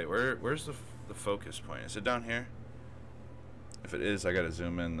 Wait, where's the focus point? Is it down here? If it is, I gotta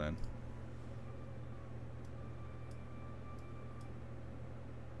zoom in then.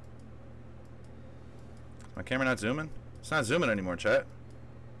 My camera not zooming? It's not zooming anymore, chat.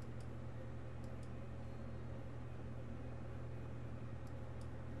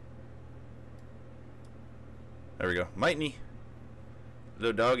 There we go. Mighty.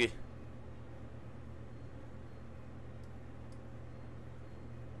 Little doggy.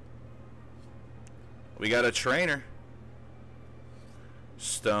 We got a trainer.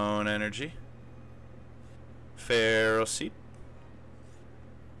 Stone energy. Ferocity.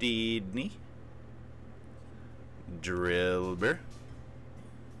 Deedney. Drillbur.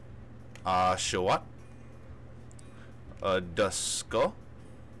 Oshawott. Duskull.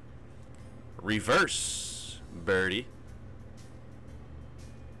 Reverse Birdie.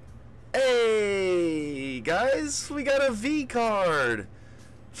 Hey guys, we got a V card.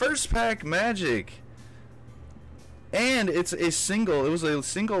 First pack magic. And it's a single. It was a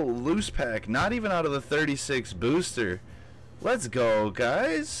single loose pack, not even out of the 36 booster. Let's go,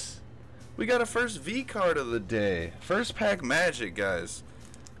 guys. We got a first V card of the day. First pack magic, guys.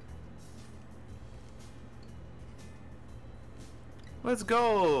 Let's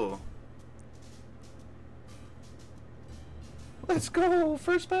go. Let's go.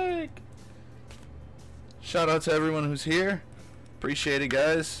 First pack. Shout out to everyone who's here. Appreciate it,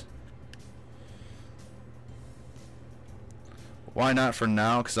 guys. Why not for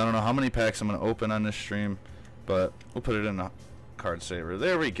now? Because I don't know how many packs I'm going to open on this stream. But we'll put it in a card saver.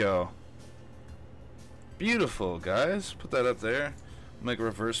 There we go. Beautiful, guys. Put that up there. Make a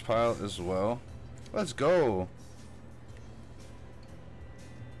reverse pile as well. Let's go.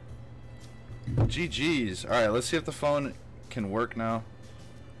 GG's. Alright, let's see if the phone can work now.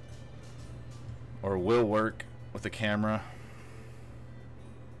 Or will work with the camera.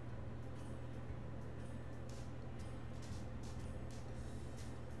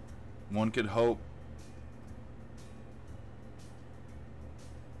 One could hope.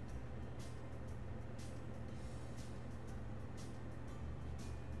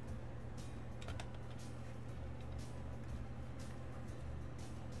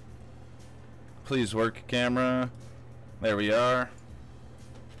 Please work, camera. There we are.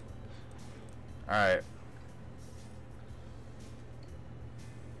 Alright.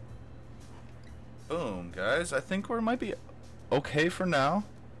 Boom, guys. I think we might be okay for now.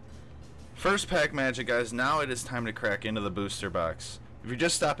 First pack magic, guys. Now it is time to crack into the booster box. If you're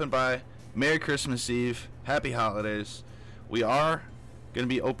just stopping by, Merry Christmas Eve. Happy holidays. We are going to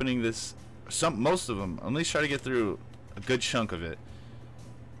be opening this, most of them. At least try to get through a good chunk of it.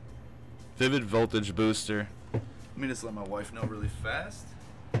 Vivid Voltage booster. Let me just let my wife know really fast.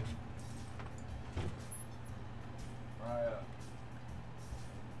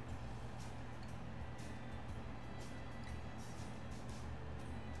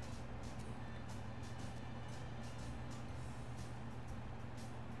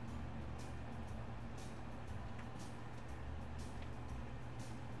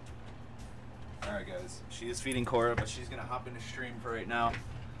 Alright, guys. She is feeding Cora, but she's going to hop into stream for right now.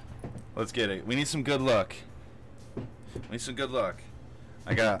 Let's get it. We need some good luck. We need some good luck.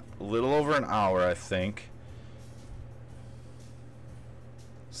 I got a little over an hour, I think.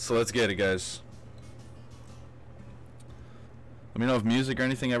 So let's get it, guys. Let me know if music or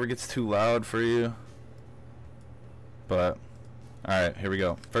anything ever gets too loud for you. But, alright, here we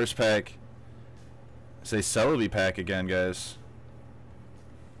go. First pack. It's a Celebi pack again, guys.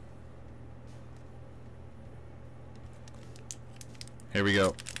 Here we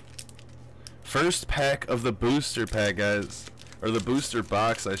go. First pack of the booster pack, guys. Or the booster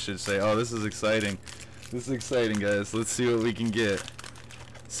box, I should say. Oh, this is exciting. This is exciting, guys. Let's see what we can get.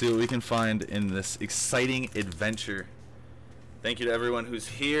 See what we can find in this exciting adventure. Thank you to everyone who's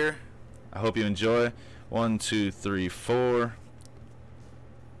here. I hope you enjoy. 1, 2, 3, 4.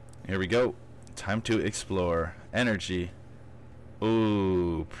 Here we go. Time to explore. Energy.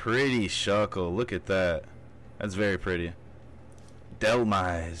 Ooh, pretty Shuckle. Look at that. That's very pretty.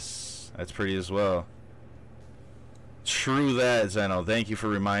 Delmise. That's pretty as well. True that, Zeno. Thank you for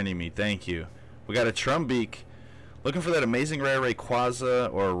reminding me. Thank you. We got a Trumbeak. Looking for that amazing rare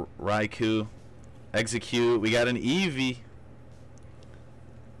Rayquaza or Raikou. Execute. We got an Eevee.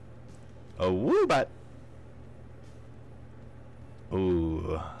 A Woobat.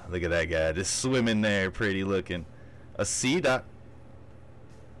 Ooh, look at that guy. Just swimming there. Pretty looking. A Seedot.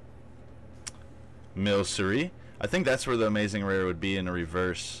 Milcery. I think that's where the amazing rare would be in a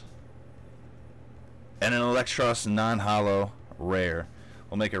reverse. And an Electros non-holo rare.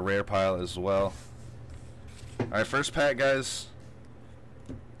 We'll make a rare pile as well. Alright, first pack, guys.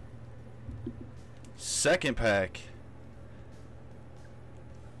 Second pack.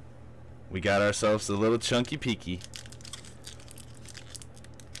 We got ourselves a little chunky peaky.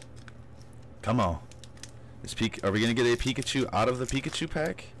 Come on. Are we going to get a Pikachu out of the Pikachu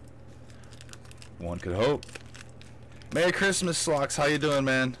pack? One could hope. Merry Christmas, Slocks. How you doing,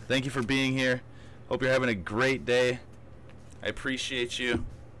 man? Thank you for being here. Hope you're having a great day. I appreciate you.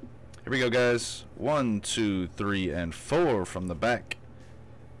 Here we go, guys. 1, 2, 3, and 4 from the back.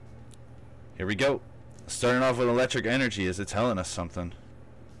 Here we go. Starting off with electric energy. Is it telling us something?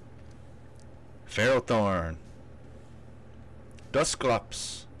 Ferrothorn.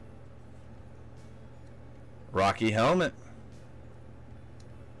 Dusclops. Rocky Helmet.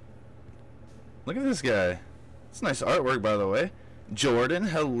 Look at this guy. It's nice artwork, by the way. Jordan,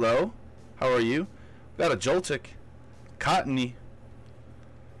 hello. How are you? Got a Joltik. Cottony.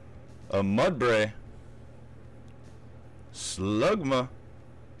 A Mudbray. Slugma.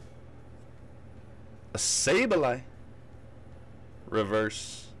 A Sableye.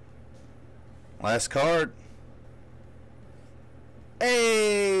 Reverse. Last card.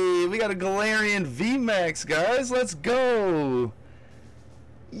 Hey, we got a Galarian VMAX, guys. Let's go.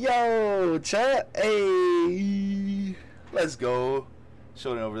 Yo, chat. Hey. Let's go.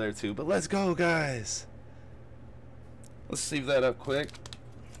 Showing it over there too, but let's go, guys. Let's sleeve that up quick.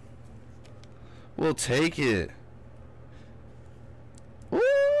 We'll take it. Woo!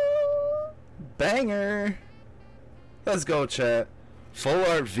 Banger. Let's go, chat. Full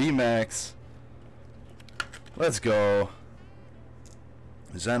art VMAX. Let's go.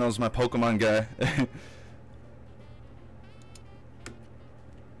 Zeno's my Pokemon guy.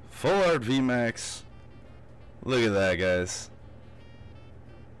 Full art VMAX. Look at that, guys.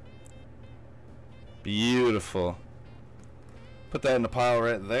 Beautiful. Put that in the pile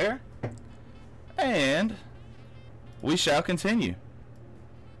right there. And we shall continue.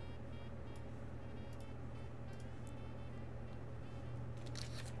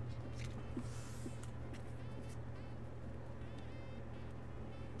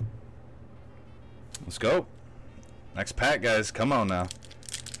 Let's go. Next pack, guys. Come on now.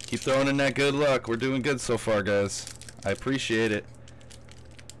 Keep throwing in that good luck. We're doing good so far, guys. I appreciate it.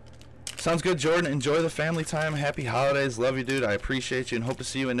 Sounds good, Jordan. Enjoy the family time. Happy holidays. Love you, dude. I appreciate you and hope to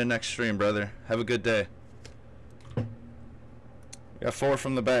see you in the next stream, brother. Have a good day. We got 4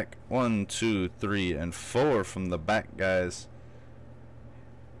 from the back. 1, 2, 3, and 4 from the back, guys.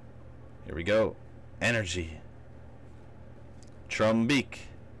 Here we go. Energy. Trumbeak.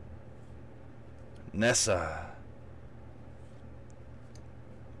 Nessa.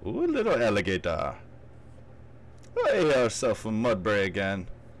 Ooh, little alligator. Hey, yourself a Mudbray again.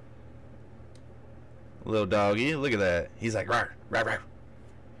 Little doggy, look at that. He's like, rawr, rawr, rawr.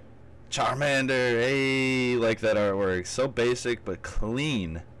 Charmander, hey, like that artwork. So basic, but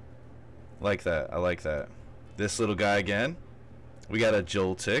clean. Like that, I like that. This little guy again. We got a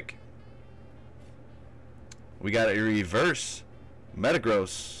Joltik. We got a reverse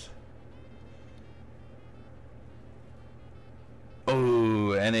Metagross.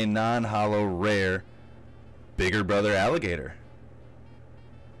 Oh, and a non-hollow rare bigger brother alligator.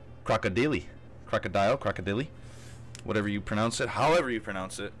 Crocodile. Crocodile, crocodile. Whatever you pronounce it, however you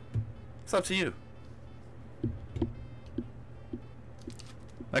pronounce it. It's up to you.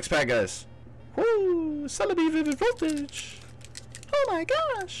 Next pack, guys. Woo! Celebi Vivid Voltage. Oh my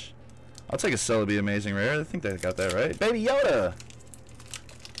gosh. I'll take a Celebi Amazing Rare. I think they got that right. Baby Yoda.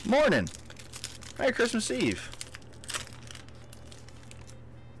 Morning. Merry Christmas Eve.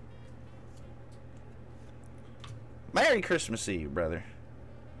 Merry Christmas Eve, brother.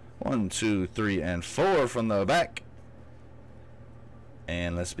 1, 2, 3, and 4 from the back.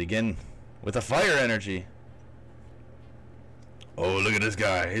 And let's begin with a fire energy. Oh, look at this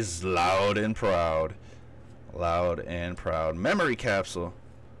guy. He's loud and proud. Loud and proud. Memory capsule.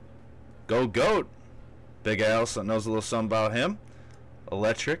 Go Goat. Big Al knows a little something about him.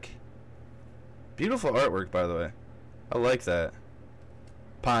 Electric. Beautiful artwork, by the way. I like that.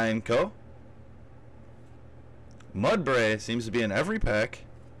 Pineco. Mudbray seems to be in every pack.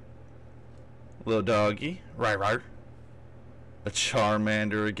 Little doggy. Rar. A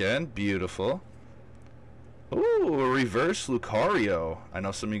Charmander again. Beautiful. Ooh, a reverse Lucario. I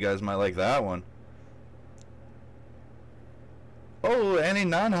know some of you guys might like that one. Oh, and a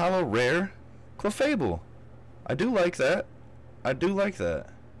non-hollow rare Clefable. I do like that. I do like that.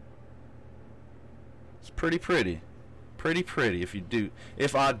 It's pretty pretty. Pretty pretty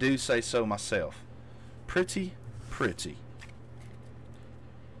if I do say so myself. Pretty pretty.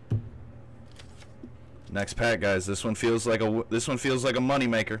 Next pack, guys. This one feels like a money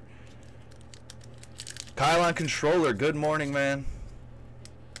maker. Kylon Controller, good morning, man.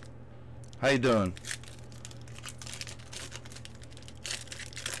 How you doing?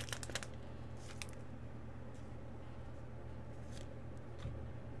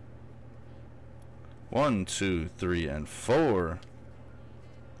 One, 2, 3, and 4.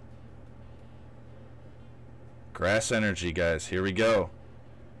 Grass energy, guys. Here we go.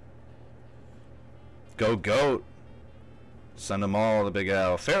 Go Goat. Send them all, the Big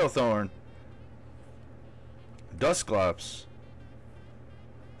Al. Ferrothorn. Dusclops.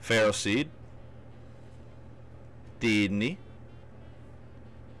 Ferroseed. Deedney.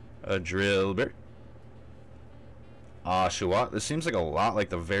 A Drillbur. Oshawott. This seems like a lot like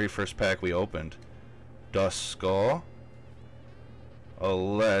the very first pack we opened. Duskull.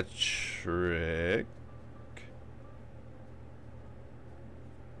 Electric.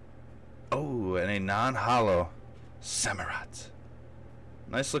 Oh, and a non-hollow Samurott.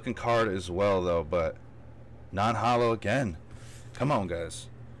 Nice looking card as well, though, but non-hollow again. Come on, guys.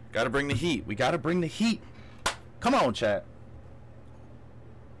 Gotta bring the heat. We gotta bring the heat. Come on, chat.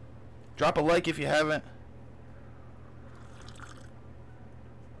 Drop a like if you haven't.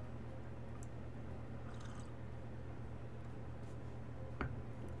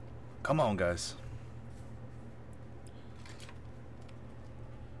 Come on, guys.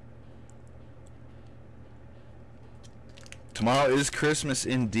 Tomorrow is Christmas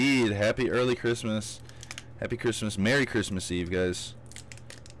indeed. Happy early Christmas. Happy Christmas. Merry Christmas Eve, guys.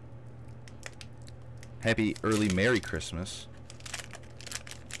 Happy early Merry Christmas.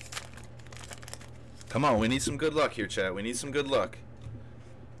 Come on, we need some good luck here, chat. We need some good luck.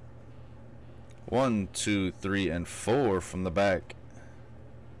 1, 2, 3, and 4 from the back.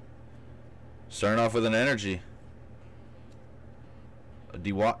 Starting off with an energy. A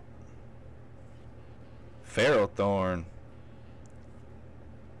Dewott. Ferrothorn.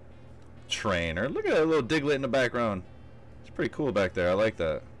 Trainer. Look at that little Diglett in the background. It's pretty cool back there. I like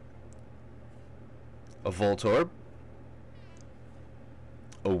that. A Voltorb.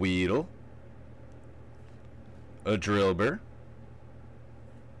 A Weedle. A Drillbur.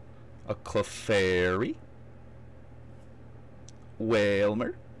 A Clefairy.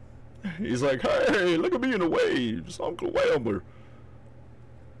 Whalmer. He's like, hey, look at me in the waves, Uncle Whalmer.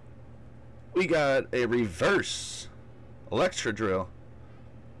 We got a reverse Electrodrill.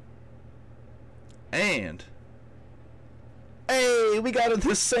 And hey, we got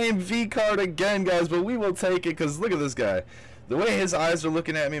the same V card again, guys, but we will take it because look at this guy. The way his eyes are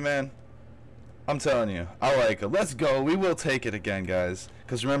looking at me, man, I'm telling you, I like it. Let's go. We will take it again, guys,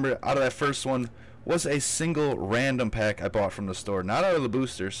 because remember, out of that first one was a single random pack I bought from the store, not out of the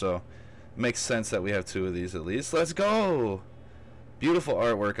booster, so it makes sense that we have 2 of these at least. Let's go. Beautiful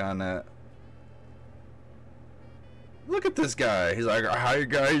artwork on that. Look at this guy. He's like, hi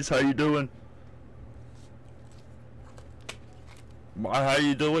guys, how you doing? How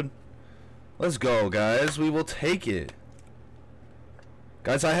you doing? Let's go, guys. We will take it.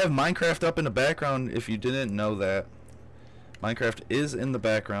 Guys, I have Minecraft up in the background if you didn't know that. Minecraft is in the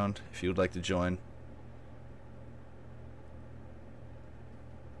background if you would like to join.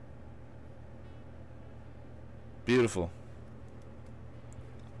 Beautiful.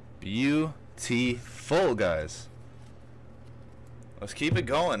 Beautiful, guys. Let's keep it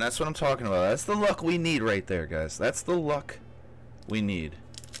going. That's what I'm talking about. That's the luck we need right there, guys. That's the luck we need.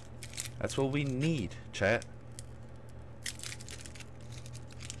 That's what we need, chat.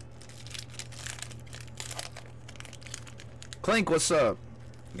 Clink, what's up?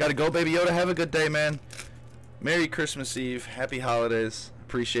 Gotta go, Baby Yoda. Have a good day, man. Merry Christmas Eve. Happy holidays.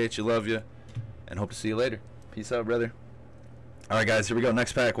 Appreciate you. Love you. And hope to see you later. Peace out, brother. Alright, guys. Here we go.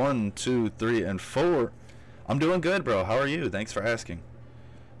 Next pack. 1, 2, 3, and 4. I'm doing good, bro. How are you? Thanks for asking.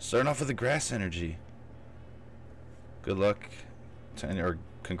 Starting off with the grass energy. Good luck. Or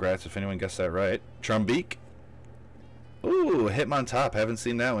congrats if anyone guessed that right. Trumbeak. Ooh, Hitmontop. Haven't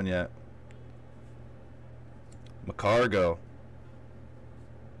seen that one yet. Macargo.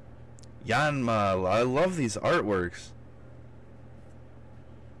 Yanma. I love these artworks.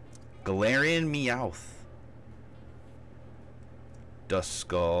 Galarian Meowth.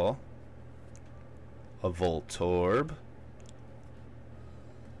 Duskull. A Voltorb.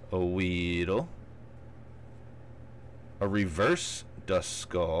 A Weedle. A reverse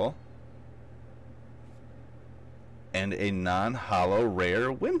Duskull. And a non-hollow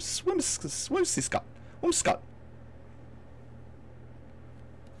rare Whimsicott.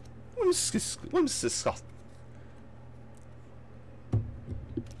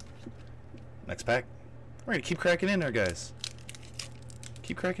 Next pack. We're gonna keep cracking in there, guys.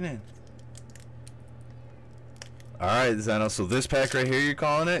 Keep cracking in. Alright, Zeno, so this pack right here, you're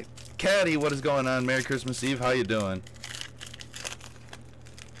calling it? Caddy, what is going on? Merry Christmas Eve. How you doing?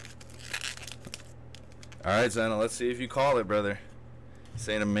 Alright, Zeno, let's see if you call it, brother.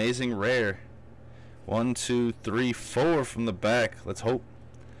 Say an amazing rare. 1, 2, 3, 4 from the back. Let's hope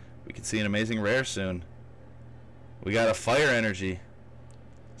we can see an amazing rare soon. We got a Fire Energy.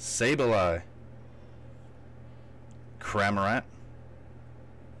 Sableye. Cramorant.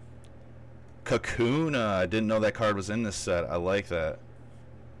 Kakuna. I didn't know that card was in this set. I like that.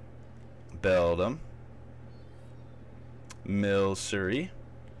 Beldum. Milcery.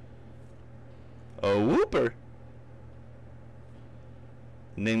 A Whooper.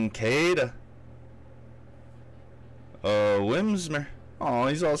 Nincada. Whimsmer. Oh,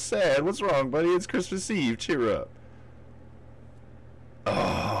 he's all sad. What's wrong, buddy? It's Christmas Eve. Cheer up.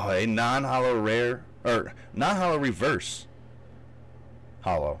 Oh, a non-hollow rare. Or, non-hollow reverse.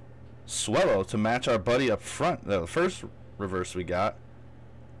 Hollow. Swellow to match our buddy up front. The first reverse we got.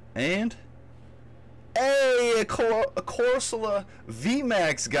 And hey, a Corsola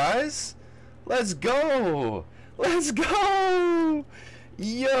VMAX, guys. Let's go. Let's go.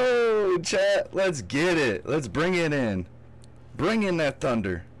 Yo, chat. Let's get it. Let's bring it in. Bring in that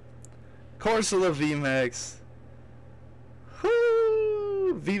thunder. Corsola VMAX.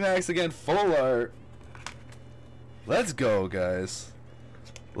 Whoo. VMAX again, full art. Let's go, guys.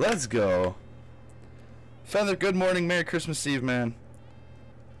 Let's go. Feather, good morning. Merry Christmas Eve, man.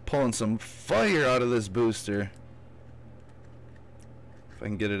 Pulling some fire out of this booster. If I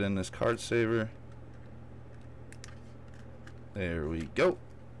can get it in this card saver. There we go.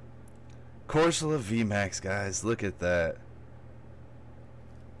 Corsola VMAX, guys. Look at that.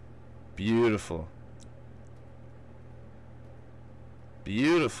 Beautiful.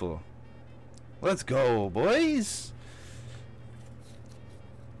 Beautiful. Let's go, boys.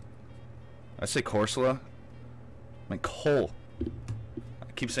 I say Corsola. I mean Cole.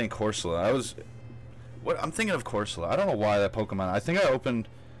 I keep saying Corsola. I'm thinking of Corsola. I don't know why that Pokemon. I think I opened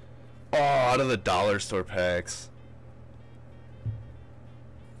out of the dollar store packs.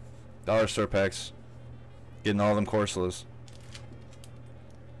 Dollar store packs. Getting all them Corsolas.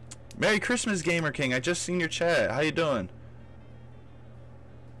 Merry Christmas, Gamer King. I just seen your chat. How you doing?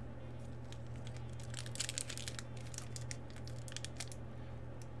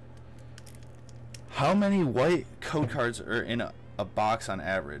 How many white code cards are in a box on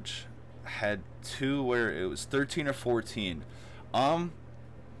average? Had 2 where it was 13 or 14.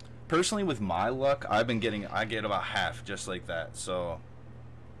 Personally, with my luck, I get about half just like that. So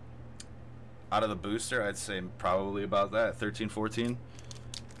out of the booster, I'd say probably about that, 13, 14.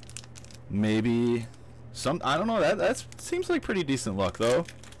 Maybe some, I don't know, that seems like pretty decent luck though.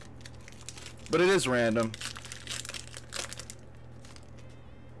 But it is random.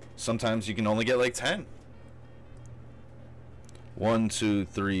 Sometimes you can only get like 10. 1, 2,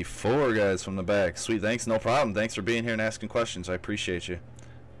 3, 4 guys from the back. Sweet, thanks, no problem. Thanks for being here and asking questions. I appreciate you.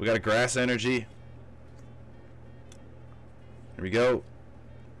 We got a Grass Energy. Here we go.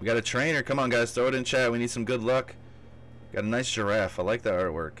 We got a Trainer. Come on, guys, throw it in chat. We need some good luck. Got a nice Giraffe. I like that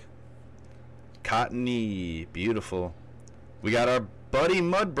artwork. Cottony, beautiful. We got our buddy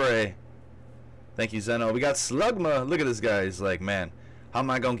Mudbray. Thank you, Zeno. We got Slugma. Look at this guy. He's like, man, how am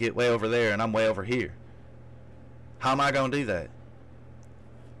I going to get way over there and I'm way over here? How am I going to do that?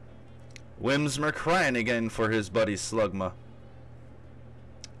 Whimsmer crying again for his buddy Slugma.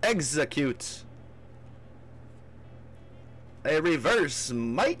 Execute. A reverse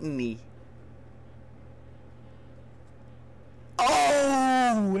Mighty.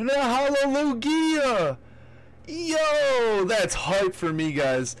 Oh, and a Hallelujah. Yo, that's hype for me,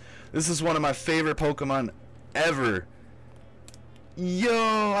 guys. This is one of my favorite Pokemon ever.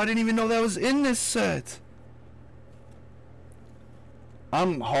 Yo, I didn't even know that was in this set.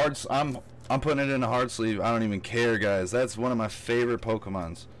 I'm putting it in a hard sleeve. I don't even care, guys. That's one of my favorite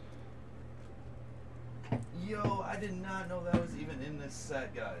Pokemons. Yo, I did not know that was even in this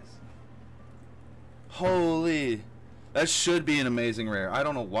set, guys. Holy. That should be an amazing rare. I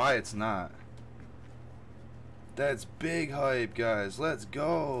don't know why it's not. That's big hype, guys. Let's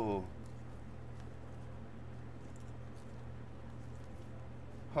go.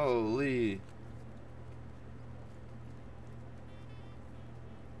 Holy.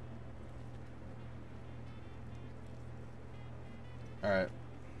 Alright.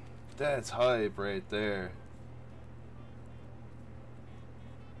 That's hype right there.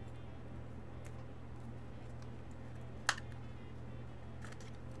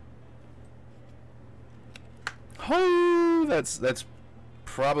 Oh, that's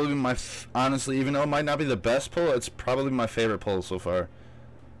probably my honestly, even though it might not be the best pull, it's probably my favorite pull so far.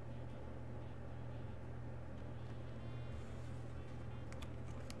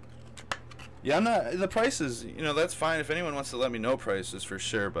 Yeah, I'm not, the prices, you know, that's fine if anyone wants to let me know prices for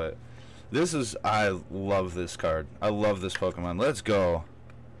sure, but this is, I love this card. I love this Pokemon. Let's go.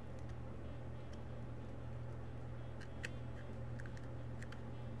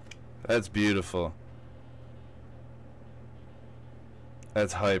 That's beautiful.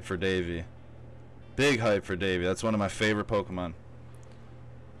 That's hype for Davey. Big hype for Davey. That's one of my favorite Pokemon.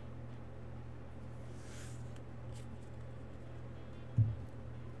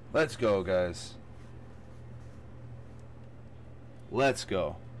 Let's go, guys. Let's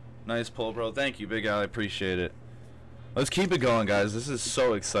go. Nice pull, bro. Thank you, Big Al. I appreciate it. Let's keep it going, guys. This is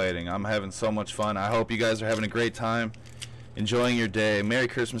so exciting. I'm having so much fun. I hope you guys are having a great time, enjoying your day. Merry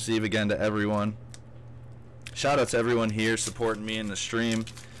Christmas Eve again to everyone. Shout out to everyone here supporting me in the stream.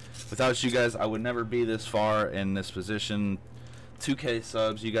 Without you guys, I would never be this far in this position. 2K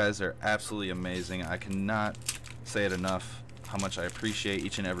subs. You guys are absolutely amazing. I cannot say it enough how much I appreciate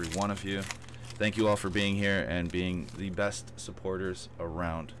each and every one of you. Thank you all for being here and being the best supporters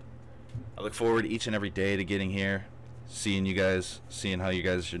around. I look forward each and every day to getting here, seeing you guys, seeing how you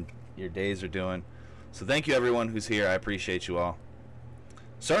guys your days are doing. So thank you everyone who's here. I appreciate you all.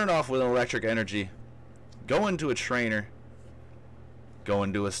 Starting off with an electric energy. Go into a trainer. Go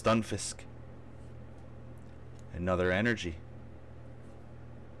into a Stunfisk. Another energy.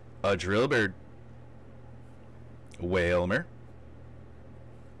 A Drillbird. Whalmer.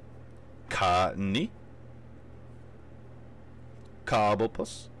 Cottony.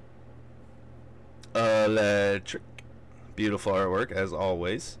 Cobblepus. Electric. Beautiful artwork as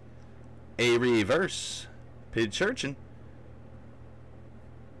always. A reverse Pidgeotto.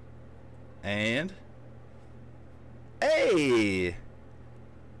 And a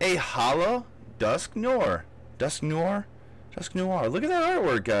hollow Dusknoir. Dusknoir. Look at that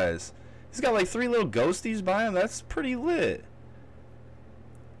artwork, guys. He's got like 3 little ghosties by him. That's pretty lit.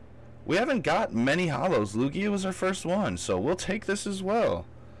 We haven't got many hollows. Lugia was our first one, so we'll take this as well.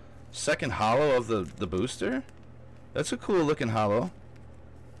 Second hollow of the booster. That's a cool looking hollow.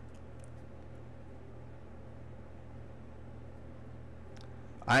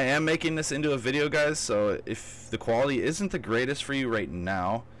 I am making this into a video, guys, so if the quality isn't the greatest for you right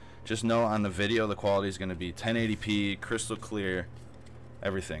now, just know on the video the quality is going to be 1080p, crystal clear,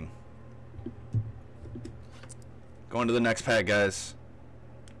 everything. Going to the next pack, guys.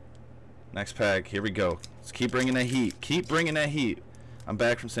 Next pack, here we go. Let's keep bringing that heat. Keep bringing that heat. I'm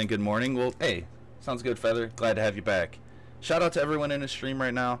back from saying good morning. Well, hey, sounds good, Feather. Glad to have you back. Shout out to everyone in the stream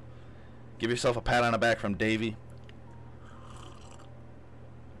right now. Give yourself a pat on the back from Davey.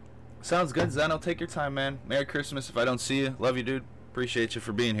 Sounds good, Zeno. Take your time, man. Merry Christmas if I don't see you. Love you, dude. Appreciate you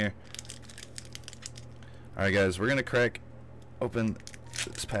for being here. Alright, guys. We're going to crack open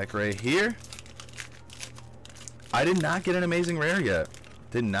this pack right here. I did not get an amazing rare yet.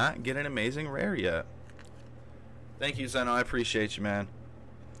 Did not get an amazing rare yet. Thank you, Zeno. I appreciate you, man.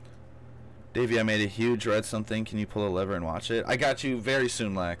 Davey, I made a huge redstone thing. Can you pull a lever and watch it? I got you very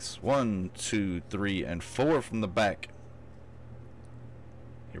soon, Lax. 1, 2, 3, and 4 from the back.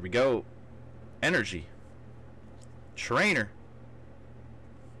 Here we go. Energy. Trainer.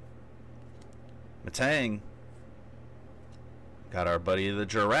 Matang. Got our buddy the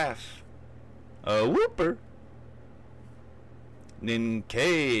giraffe. A whooper.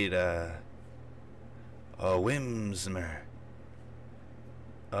 Nincada. A Whimsmer.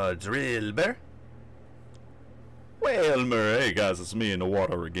 A Drillbear. Whalmer. Hey guys, it's me in the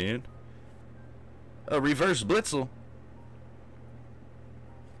water again. A Reverse Blitzel.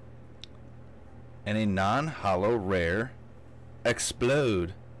 And a non-hollow rare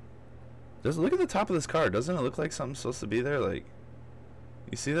Explode. Look at the top of this card. Doesn't it look like something's supposed to be there? Like,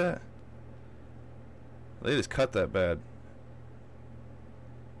 you see that? They just cut that bad.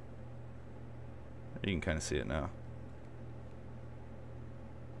 You can kind of see it now.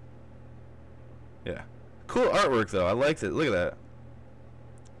 Yeah. Cool artwork, though. I liked it. Look at that.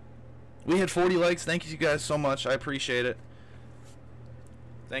 We had 40 likes. Thank you guys so much. I appreciate it.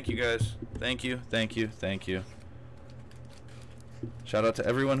 Thank you, guys. Thank you. Thank you. Thank you. Shout out to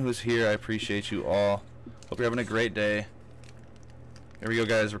everyone who's here. I appreciate you all. Hope you're having a great day. Here we go,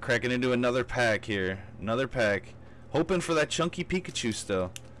 guys. We're cracking into another pack here. Another pack. Hoping for that chunky Pikachu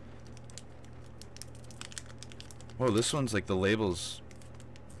still. Whoa, this one's like the label's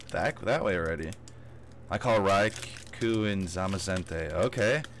that way already. I call Raikou and Zamazente.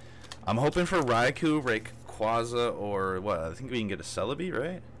 Okay. I'm hoping for Raikou, Rayquaza, or what? I think we can get a Celebi,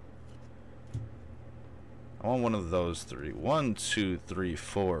 right? I want one of those three. 1, 2, 3,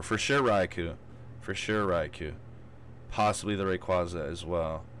 4. For sure Raikou. For sure Raikou. Possibly the Rayquaza as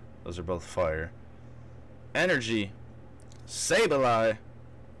well. Those are both fire. Energy. Sableye.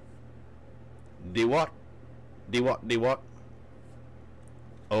 Dewott. Dewott.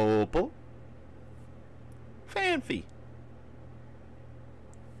 Opal. Fanfy.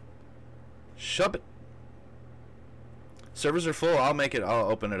 Shubbit. Servers are full. I'll make it.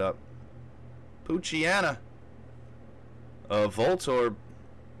 I'll open it up. Poochyena. Voltorb.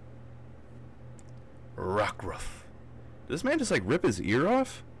 Rockruff. Did this man just like rip his ear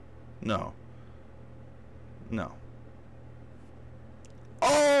off? No. No.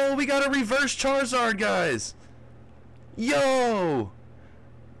 Oh, we got a reverse Charizard, guys. Yo.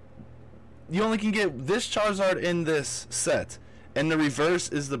 You only can get this Charizard in this set. And the reverse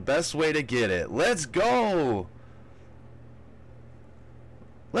is the best way to get it. Let's go.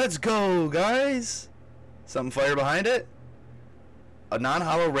 Let's go, guys. Something fire behind it. A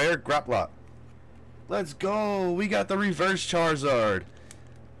non-hollow rare Graplock. Let's go. We got the reverse Charizard.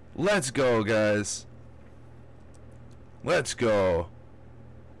 Let's go, guys. Let's go.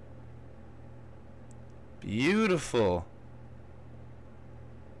 Beautiful.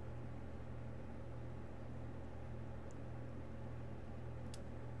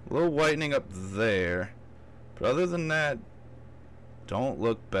 A little whitening up there. But other than that, don't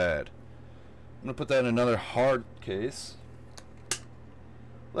look bad. I'm going to put that in another hard case.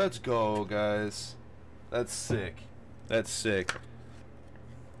 Let's go, guys. That's sick. That's sick.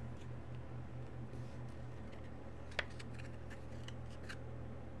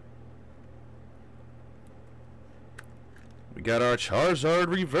 We got our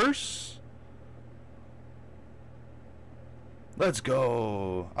Charizard reverse. Let's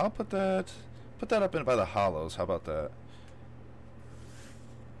go. I'll put that up in by the hollows. How about that?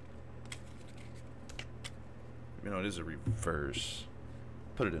 You know, it is a reverse.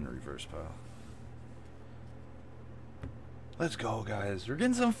 Put it in a reverse pile. Let's go, guys. We're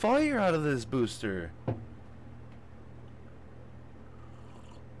getting some fire out of this booster.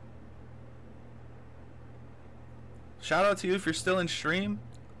 Shout out to you if you're still in stream.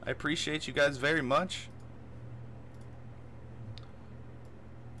 I appreciate you guys very much.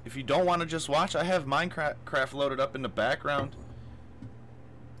 If you don't want to just watch, I have Minecraft loaded up in the background.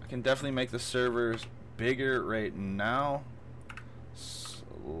 I can definitely make the servers bigger right now.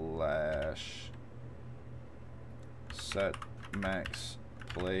 Set max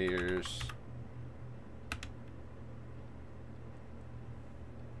players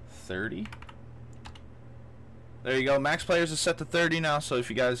 30. There you go. Max players is set to 30 now, so if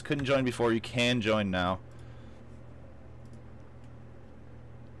you guys couldn't join before, you can join now.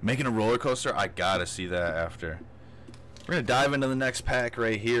 Making a roller coaster? I gotta see that after. We're gonna dive into the next pack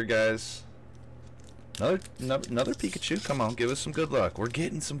right here, guys. Another Pikachu. Come on, give us some good luck. We're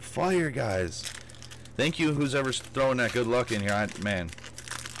getting some fire, guys. Thank you, who's ever throwing that good luck in here. Man,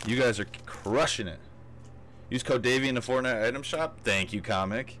 you guys are crushing it. Use code Davey in the Fortnite item shop. Thank you,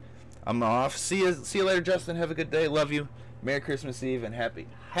 Comic. I'm off. See you later, Justin. Have a good day. Love you. Merry Christmas Eve and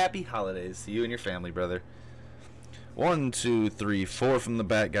happy holidays to you and your family, brother. 1, 2, 3, 4 from the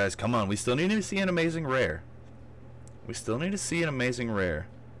back, guys. Come on. We still need to see an amazing rare. We still need to see an amazing rare.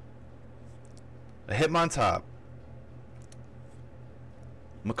 A Hitmontop.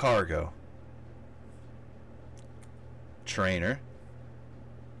 Macargo. Trainer,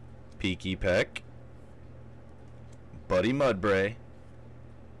 Peaky Peck, Buddy Mudbray,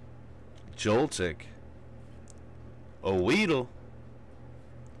 Joltik, a Weedle,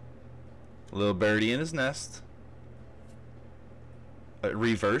 little birdie in his nest, a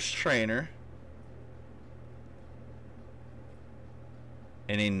reverse trainer,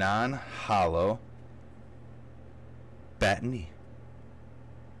 and a non-hollow Batney.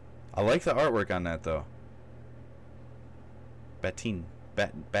 I like the artwork on that though. Batney.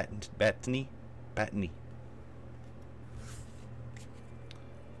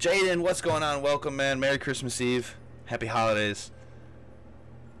 Jaden, what's going on? Welcome, man. Merry Christmas Eve. Happy holidays.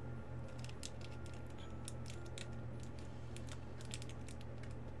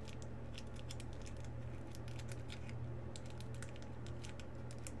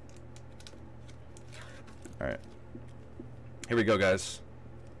 Alright. Here we go, guys.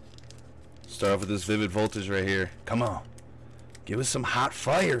 Start off with this Vivid Voltage right here. Come on. Give us some hot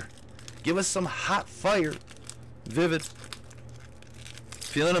fire. Give us some hot fire. Vivid.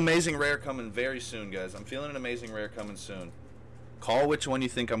 Feeling amazing rare coming very soon, guys. I'm feeling an amazing rare coming soon. Call which one you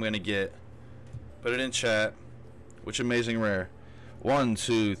think I'm going to get. Put it in chat. Which amazing rare? 1,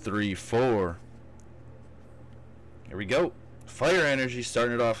 2, 3, 4. Here we go. Fire Energy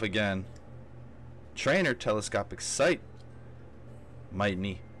starting it off again. Trainer, Telescopic Sight,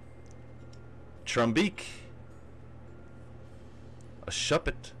 Mightney, Trumbeak, a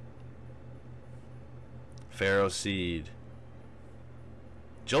Shuppet, Pharaoh Seed,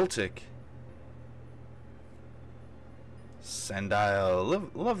 Joltik, Sandile.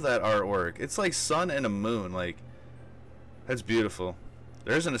 Love that artwork. It's like sun and a moon. Like, that's beautiful.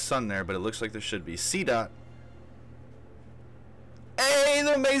 There isn't a sun there, but it looks like there should be. C-Dot. Hey,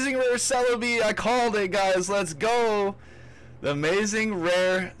 the amazing rare Celebi. I called it, guys. Let's go. The amazing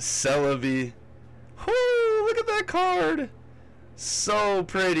rare Celebi. Whoo, look at that card. So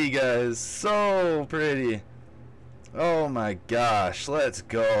pretty, guys. So pretty. Oh my gosh. Let's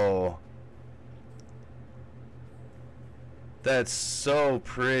go. That's so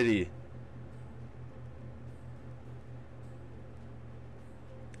pretty.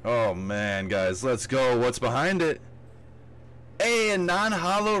 Oh man, guys. Let's go. What's behind it? Hey, a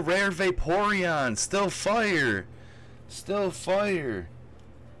non-hollow rare Vaporeon. Still fire. Still fire.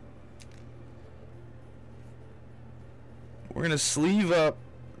 We're going to sleeve up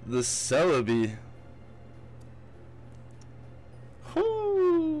the Celebi.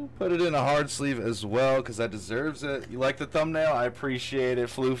 Whoo. Put it in a hard sleeve as well because that deserves it. You like the thumbnail? I appreciate it,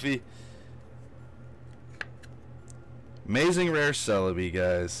 Floofy. Amazing rare Celebi,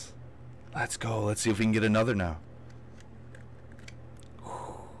 guys. Let's go. Let's see if we can get another now.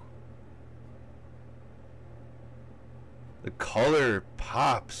 The color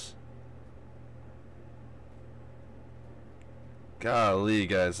pops. Golly,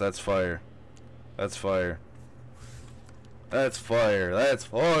 guys, that's fire. That's fire. That's fire. That's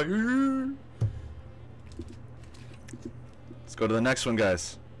fire. Let's go to the next one,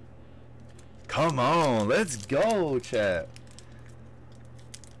 guys. Come on, let's go, chat.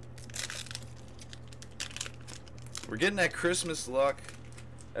 We're getting that Christmas luck.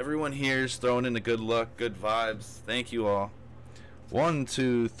 Everyone here is throwing in the good luck, good vibes. Thank you all. 1,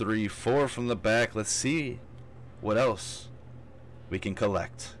 2, 3, 4 from the back. Let's see what else we can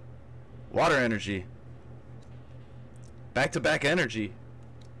collect. Water Energy. Back-to-back energy.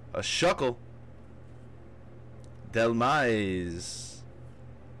 A Shuckle. Delmise.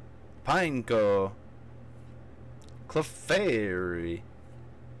 Pineco. Clefairy.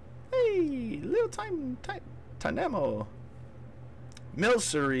 Hey, little Tynamo.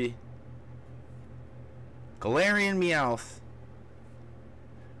 Milcery, Galarian Meowth,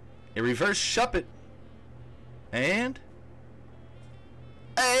 a reverse Shuppet, and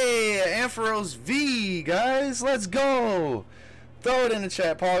hey, Ampharos V, guys, let's go. Throw it in the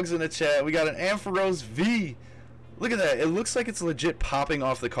chat, Pogs in the chat. We got an Ampharos V. Look at that. It looks like it's legit popping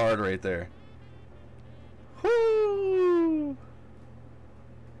off the card right there. Whoo!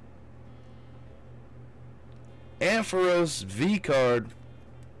 Ampharos V card.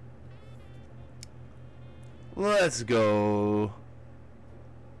 Let's go.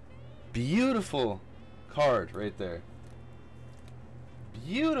 Beautiful card right there.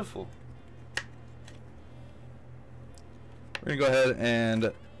 Beautiful. We're gonna go ahead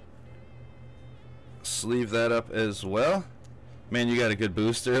and sleeve that up as well. Man, you got a good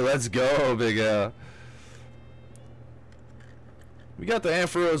booster. Let's go, Big Al. We got the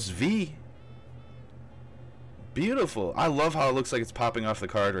Ampharos V. Beautiful. I love how it looks like it's popping off the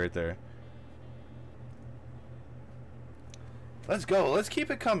card right there. Let's go. Let's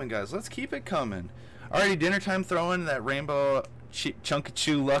keep it coming, guys. Let's keep it coming. Alrighty, dinner time. Throwing that rainbow chunk of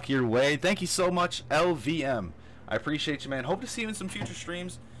chew luck your way. Thank you so much, LVM. I appreciate you, man. Hope to see you in some future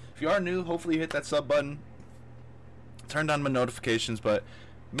streams. If you are new, hopefully you hit that sub button. Turned on my notifications, but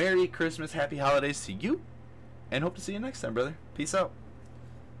Merry Christmas, Happy Holidays to you, and hope to see you next time, brother. Peace out.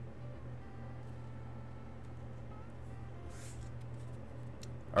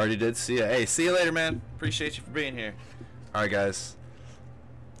 Already did. See ya. Hey, see you later, man. Appreciate you for being here. Alright, guys.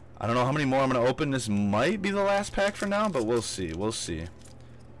 I don't know how many more I'm going to open. This might be the last pack for now, but we'll see. We'll see.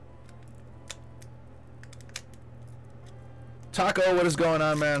 Taco, what is going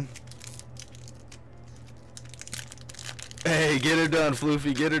on, man? Hey, get her done,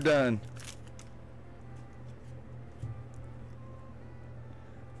 Floofy. Get her done.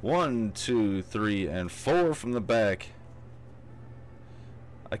 1, 2, 3, and 4 from the back.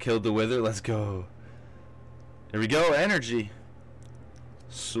 I killed the Wither. Let's go. Here we go. Energy.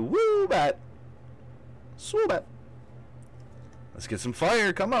 Swoobat. Swoobat. Let's get some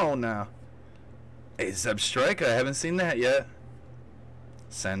fire. Come on now. Hey, Zebstrika. I haven't seen that yet.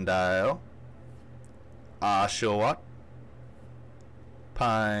 Sandile. Oshawott.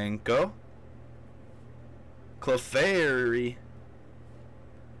 Pineco. Clefairy.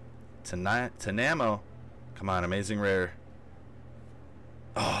 Tanamo. Come on, amazing rare.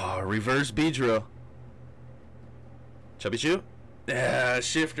 Oh, reverse Beedrill. Chubby Chew. Yeah,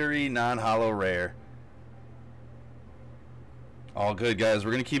 shiftery, non-hollow rare. All good, guys.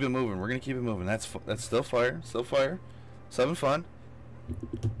 We're gonna keep it moving. We're gonna keep it moving. That's still fire. Still fire. Still having fun.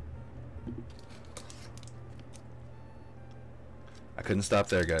 I couldn't stop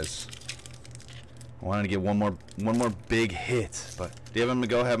there, guys. I wanted to get one more big hit, but do you have him to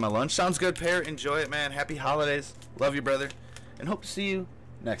go have my lunch? Sounds good, Pear. Enjoy it, man. Happy holidays. Love you, brother, and hope to see you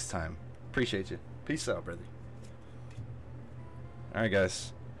next time. Appreciate you. Peace out, brother. All right,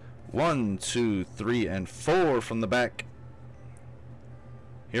 guys. 1, 2, 3, and 4 from the back.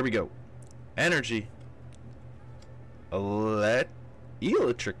 Here we go. Energy.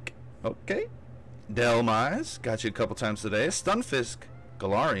 Electric. Okay. Delmise. Got you a couple times today. Stunfisk.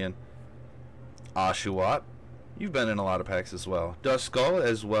 Galarian. Oshawott. You've been in a lot of packs as well. Duskull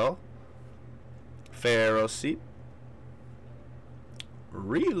as well. Ferroseep.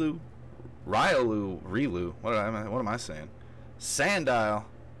 Riolu. What am I saying? Sandile.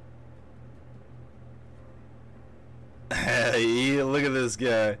 Hey, look at this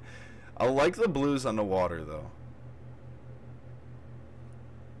guy. I like the blues on the water, though.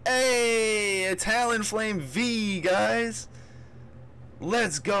 Hey, a Talonflame V, guys.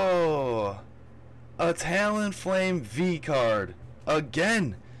 Let's go. A Talonflame V card.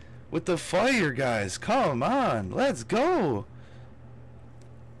 Again. With the fire, guys. Come on. Let's go.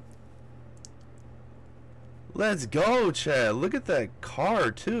 Let's go, Chad. Look at that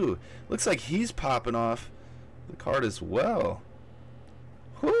card, too. Looks like he's popping off the card as well.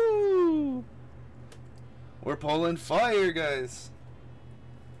 Whoo! We're pulling fire, guys.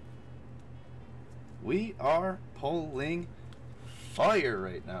 We are pulling fire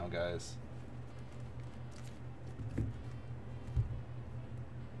right now, guys.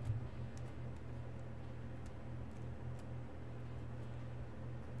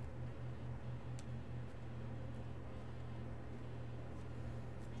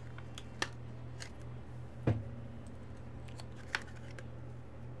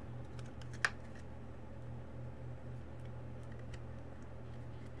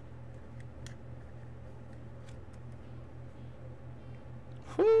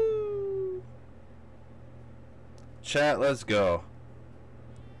 Woo! Chat, let's go.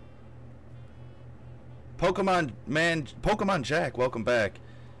 Pokemon Jack, welcome back.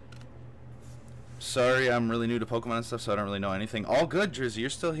 Sorry, I'm really new to Pokemon and stuff, so I don't really know anything. All good, Drizzy. You're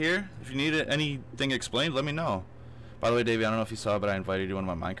still here. If you need anything explained, let me know. By the way, Davey, I don't know if you saw, but I invited you to one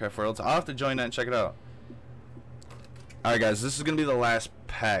of my Minecraft worlds. I'll have to join that and check it out. Alright, guys, this is going to be the last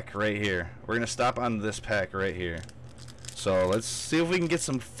pack right here. We're going to stop on this pack right here. So let's see if we can get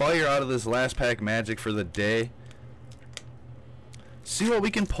some fire out of this last pack magic for the day. See what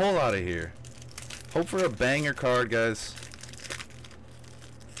we can pull out of here. Hope for a banger card, guys.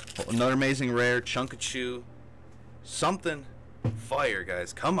 Another amazing rare, Chunkachu. Something fire,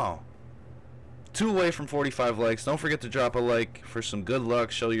 guys. Come on. 2 away from 45 likes. Don't forget to drop a like for some good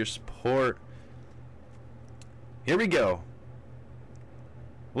luck. Show your support. Here we go.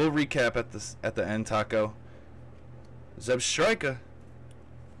 We'll recap at the end, Taco. Zebstrika.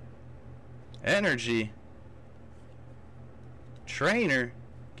 Energy. Trainer.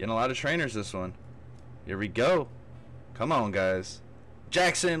 Getting a lot of trainers this one. Here we go. Come on, guys.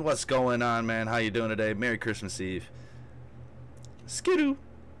 Jackson, what's going on, man? How you doing today? Merry Christmas Eve. Skidoo.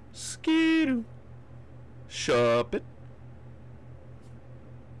 Skidoo. Shop it.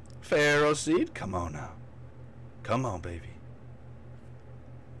 Pharaoh seed. Come on now. Come on, baby.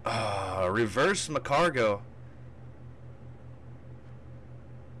 Reverse Macargo.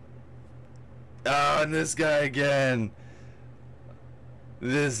 And this guy again.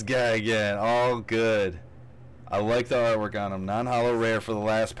 This guy again. All good. I like the artwork on him. Non-hollow rare for the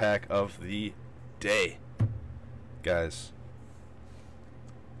last pack of the day. Guys.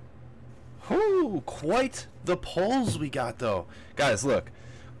 Whoo, quite the pulls we got though. Guys, look.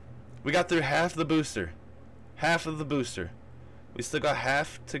 We got through half the booster. Half of the booster. We still got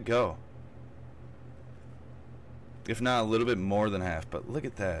half to go. If not a little bit more than half, but look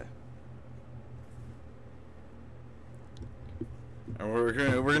at that. And we're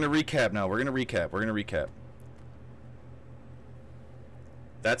gonna recap now. We're gonna recap.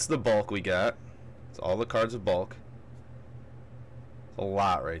 That's the bulk we got. It's all the cards of bulk. It's a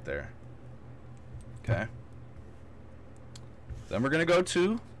lot right there. Okay. Then we're gonna go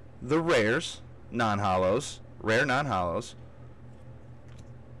to the rares, non-hollows, rare non-hollows.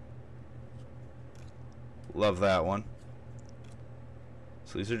 Love that one.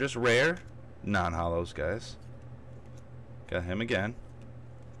 So these are just rare non-hollows, guys. Got him again.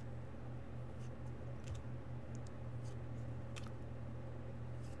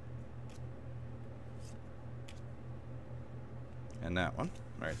 And that one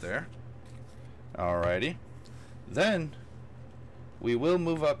right there. Alrighty. Then we will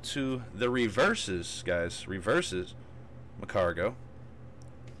move up to the reverses, guys. Reverses. Macargo.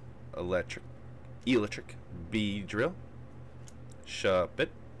 Electric. Beedrill. Shuppet.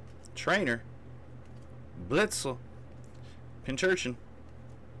 Trainer. Blitzel. Pinchurchin.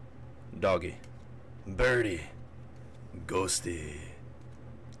 Doggy. Birdie. Ghosty.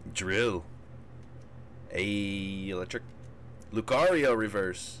 Drill. Electric. Lucario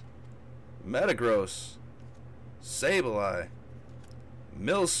reverse. Metagross. Sableye.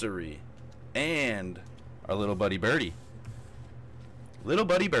 Milcery. And our little buddy Birdie. Little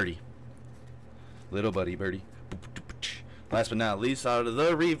buddy Birdie. Little buddy Birdie. Last but not least, out of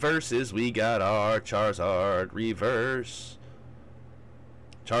the reverses, we got our Charizard reverse.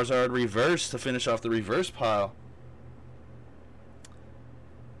 Charizard reverse to finish off the reverse pile.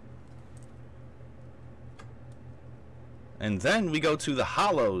 And then we go to the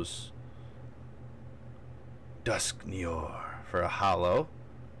hollows. Dusknior for a hollow.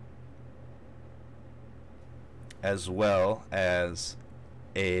 As well as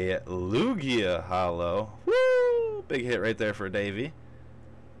a Lugia hollow. Woo! Big hit right there for Davey.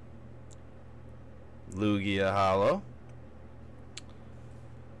 Lugia hollow.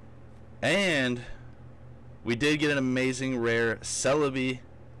 And we did get an amazing rare Celebi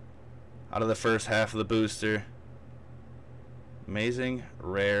out of the first half of the booster. Amazing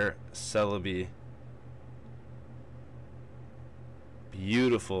rare Celebi.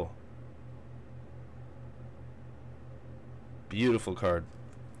 Beautiful. Beautiful card.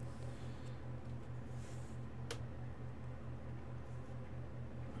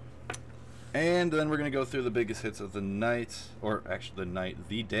 And then we're going to go through the biggest hits of the night, or actually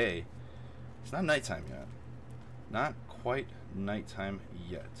the day. It's not nighttime yet. Not quite nighttime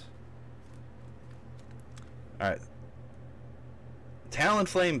yet. Alright.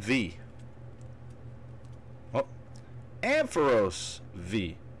 Talonflame V. Oh. Ampharos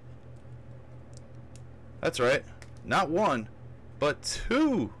V. That's right. Not one, but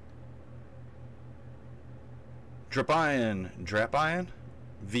two. Drapion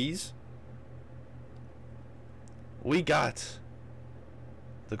V's. We got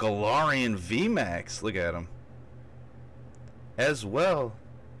the Galarian VMAX. Look at him. As well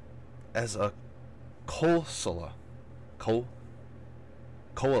as a Colsula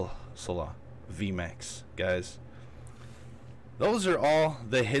VMAX, guys. Those are all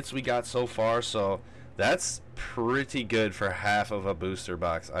the hits we got so far, so that's pretty good for half of a booster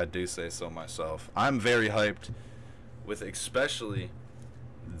box. I do say so myself. I'm very hyped with especially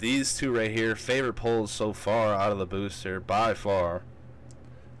these two right here. Favorite pulls so far out of the booster by far.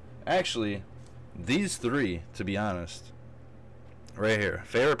 Actually, these three, to be honest, right here.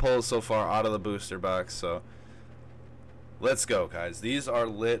 Favorite pulls so far out of the booster box. So let's go, guys. These are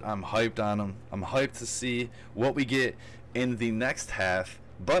lit. I'm hyped on them. I'm hyped to see what we get in the next half.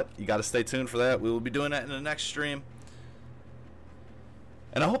 But you got to stay tuned for that. We will be doing that in the next stream.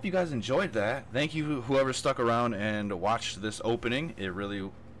 And I hope you guys enjoyed that. Thank you, whoever stuck around and watched this opening. It really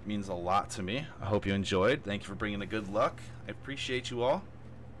means a lot to me. I hope you enjoyed. Thank you for bringing the good luck. I appreciate you all.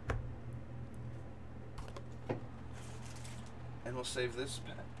 And we'll save this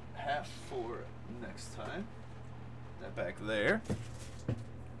half for next time. That back there.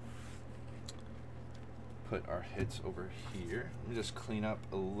 put our hits over here. Let me just clean up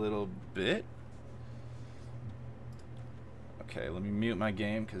a little bit. Okay, let me mute my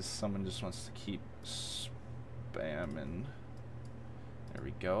game because someone just wants to keep spamming. There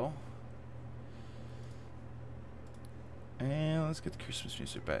we go. And let's get the Christmas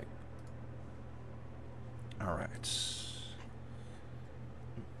music back. All right.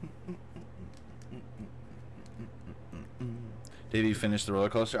 Did you finish the roller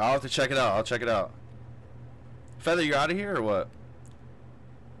coaster? I'll have to check it out. I'll check it out. Feather, you out of here or what?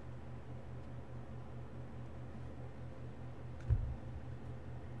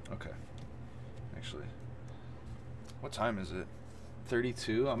 Okay. Actually, what time is it?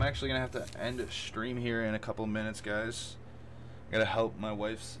 32. I'm actually gonna have to end a stream here in a couple minutes, guys. I gotta help my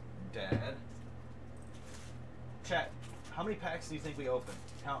wife's dad. Chat, how many packs do you think we opened?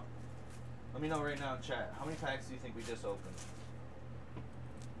 Count. Let me know right now in chat. How many packs do you think we just opened?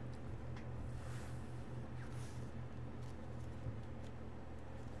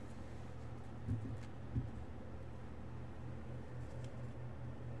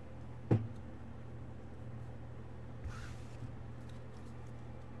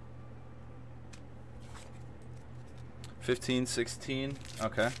 $15, $16.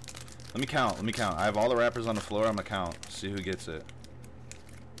 Okay. Let me count. Let me count. I have all the wrappers on the floor. I'm gonna count. See who gets it.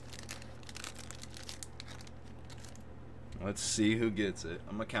 Let's see who gets it.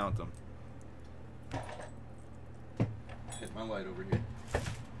 I'm gonna count them. Hit my light over here.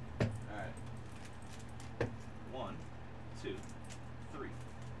 Alright. 1, 2, 3,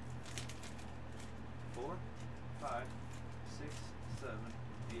 4, 5, 6, 7,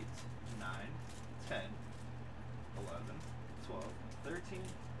 8, 9, 10, 11, 12, 13,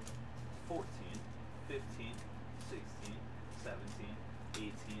 14, 15, 16, 17,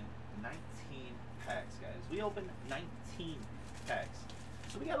 18, 19 packs, guys. We opened 19 packs.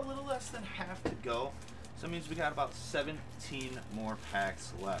 So we got a little less than half to go. So that means we got about 17 more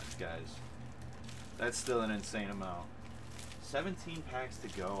packs left, guys. That's still an insane amount. 17 packs to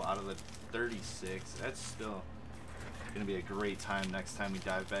go out of the 36. That's still going to be a great time next time we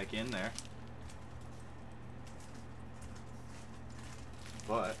dive back in there.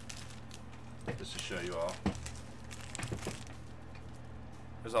 But, just to show you all,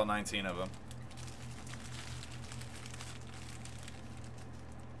 there's all 19 of them.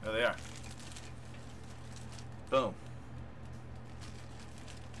 There they are. Boom.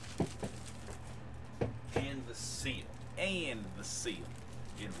 And the seal. And the seal.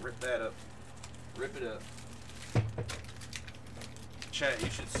 You can rip that up. Rip it up. Chat, you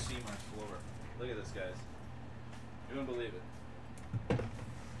should see my floor. Look at this, guys. You wouldn't believe it.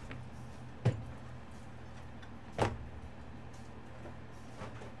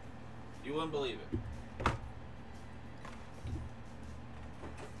 You wouldn't believe it.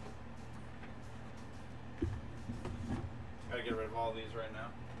 Gotta get rid of all these right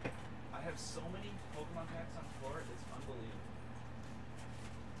now. I have so many Pokemon packs on the floor, it's unbelievable.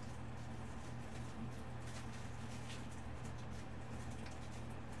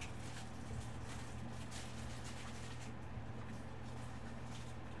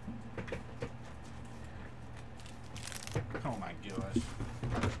 Oh my gosh.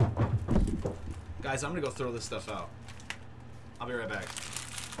 Guys, I'm gonna go throw this stuff out. I'll be right back.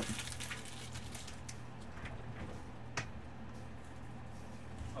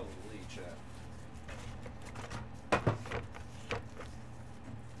 Holy chat.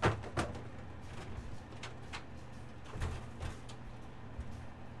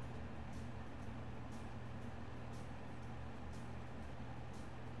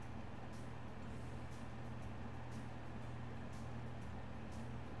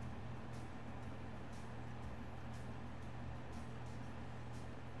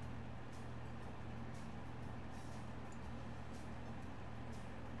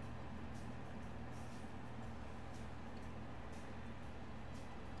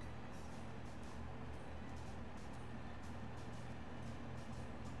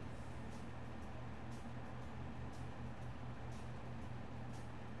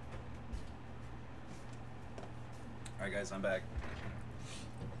 Alright guys, I'm back.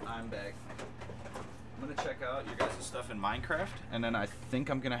 I'm back. I'm gonna check out your guys' stuff in Minecraft, and then I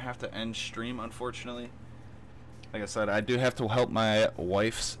think I'm gonna have to end stream, unfortunately. Like I said, I do have to help my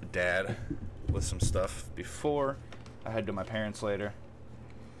wife's dad with some stuff before I head to my parents later.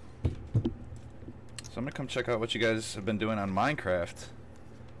 So I'm gonna come check out what you guys have been doing on Minecraft.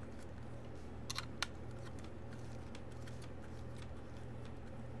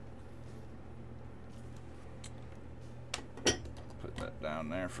 Down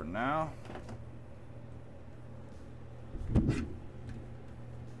there for now.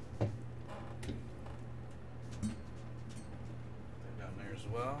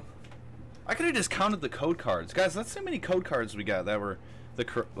 I could have just counted the code cards. Guys, let's see how many code cards we got that were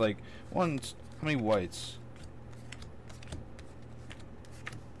the, like, ones. How many whites?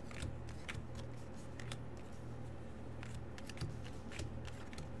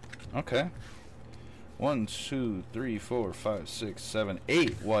 Okay. 1, 2, 3, 4, 5, 6, 7,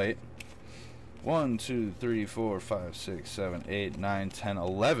 8 white. 1, 2, 3, 4, 5, 6, 7, 8, 9, 10,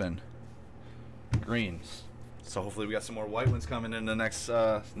 11 greens. So hopefully we got some more white ones coming in the next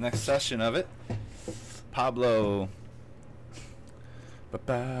session of it. Pablo.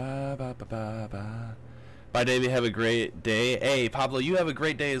 Bye, Davey. Have a great day. Hey, Pablo, you have a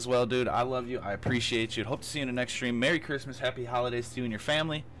great day as well, dude. I love you. I appreciate you. Hope to see you in the next stream. Merry Christmas. Happy holidays to you and your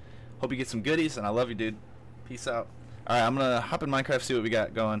family. Hope you get some goodies, and I love you, dude. Peace out. All right, I'm going to hop in Minecraft, see what we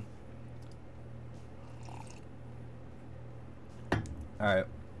got going. All right.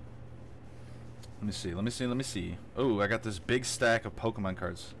 Let me see. Oh, I got this big stack of Pokemon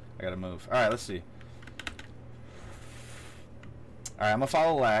cards. I got to move. All right, let's see. All right, I'm going to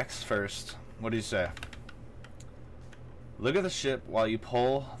follow Lax first. What do you say? Look at the ship while you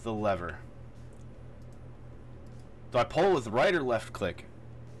pull the lever. Do I pull with right or left click?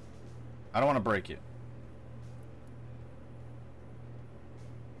 I don't want to break it.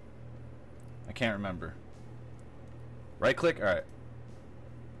 I can't remember. Right click? Alright.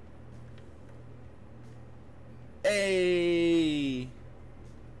 Hey!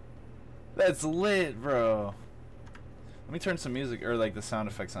 That's lit, bro. Let me turn some music, or like the sound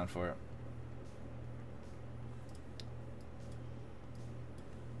effects on for it.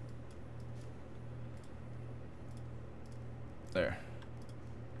 There.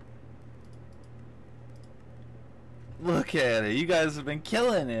 Look at it. You guys have been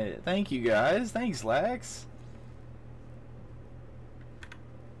killing it. Thank you, guys. Thanks, Lax.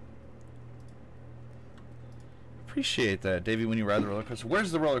 Appreciate that, Davey, when you ride the roller coaster.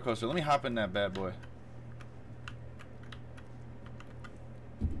 Where's the roller coaster? Let me hop in that bad boy.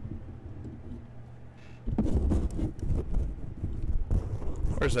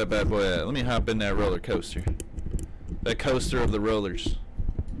 Where's that bad boy at? Let me hop in that roller coaster. That coaster of the rollers.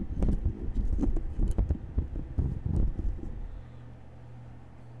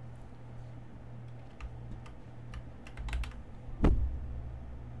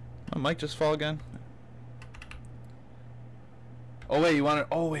 My mic just fall again? Oh wait, you want it?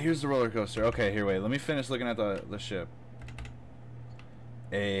 Oh wait, here's the roller coaster. Okay, here, wait. Let me finish looking at the ship.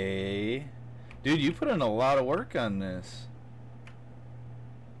 Dude, you put in a lot of work on this.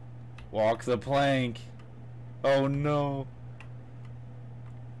 Walk the plank. Oh no.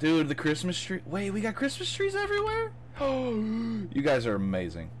 Dude, the Christmas tree. Wait, we got Christmas trees everywhere? Oh, you guys are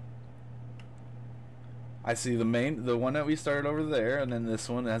amazing. I see the one that we started over there, and then this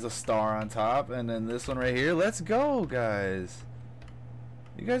one has a star on top, and then this one right here. Let's go, guys.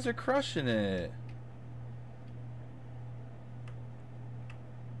 You guys are crushing it.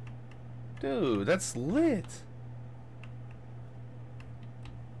 Dude, that's lit.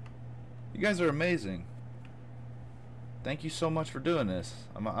 You guys are amazing. Thank you so much for doing this.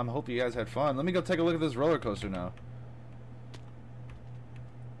 I'm hope you guys had fun. Let me go take a look at this roller coaster now.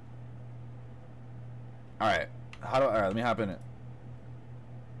 Alright. Alright, let me hop in it.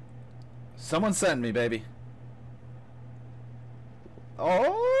 Someone send me, baby.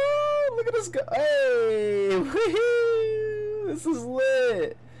 Oh, look at this guy. Hey, woohoo! This is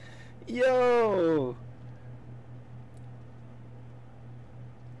lit. Yo.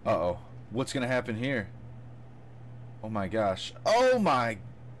 Uh-oh. What's gonna happen here? Oh my gosh. Oh my.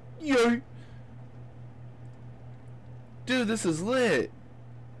 Yo. Dude, this is lit.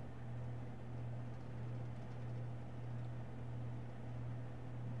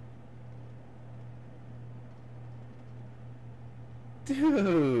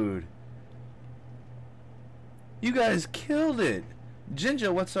 Dude. You guys killed it.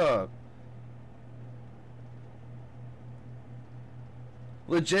 Ginger, what's up?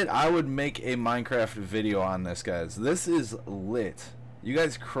 Legit, I would make a Minecraft video on this, guys. This is lit. You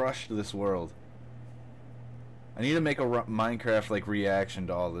guys crushed this world. I need to make a Minecraft like reaction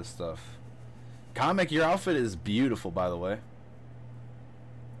to all this stuff. Comic, your outfit is beautiful, by the way.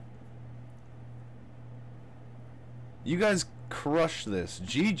 You guys crushed this.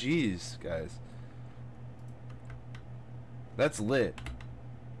 GG's, guys. That's lit.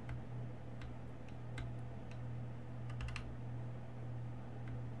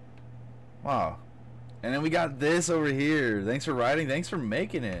 Wow. And then we got this over here. Thanks for writing. Thanks for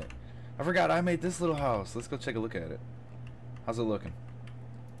making it. I forgot I made this little house. Let's go take a look at it. How's it looking?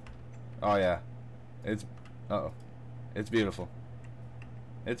 Oh, yeah. It's... Uh-oh. It's beautiful.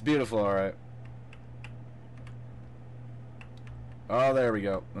 It's beautiful, alright. Oh, there we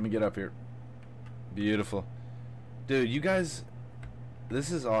go. Let me get up here. Beautiful. Dude, you guys,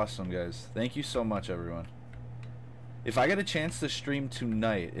 this is awesome, guys. Thank you so much, everyone. If I get a chance to stream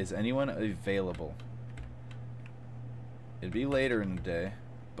tonight, is anyone available? It'd be later in the day,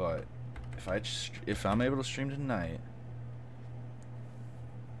 but if I'm able to stream tonight,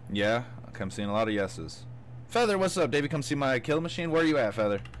 yeah, I'm seeing a lot of yeses. Feather, what's up? Davey, come see my kill machine. Where are you at,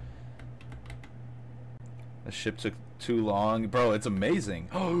 Feather? The ship took too long, bro. It's amazing.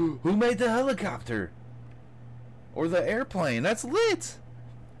 Oh, who made the helicopter or the airplane? That's lit.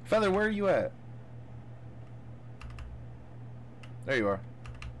 Feather, where are you at? There you are.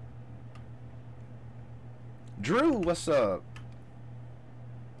 Drew, what's up?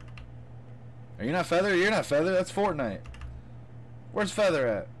 Are you not Feather? You're not Feather. That's Fortnite. Where's Feather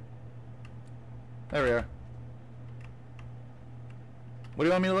at? There we are. What do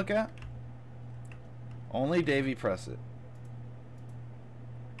you want me to look at? Only Davey press it.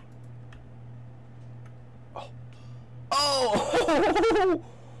 Oh. Oh!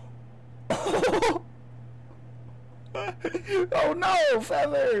 Oh no,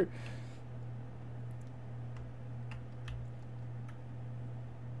 Feather!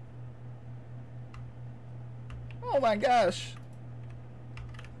 Oh my gosh.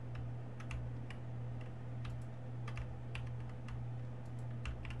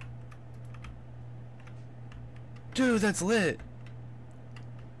 Dude, that's lit.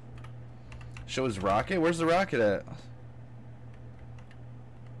 Show his rocket? Where's the rocket at?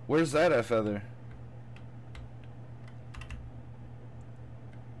 Where's that at, Feather?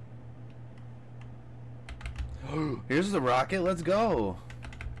 Here's the rocket. Let's go.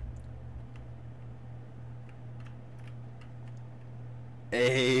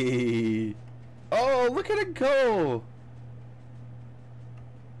 Hey. Oh, look at it go.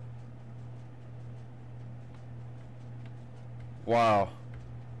 Wow.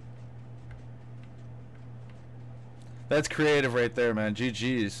 That's creative right there, man.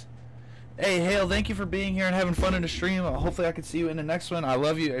 GG's. Hey, Hale, thank you for being here and having fun in the stream. Hopefully I can see you in the next one. I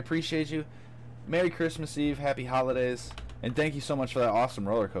love you. I appreciate you. Merry Christmas Eve. Happy holidays. And thank you so much for that awesome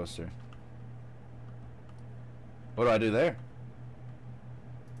roller coaster. What do I do there?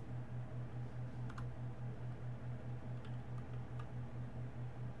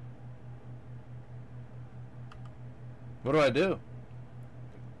 What do I do?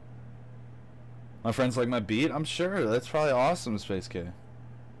 My friends like my beat? I'm sure. That's probably awesome, Space K.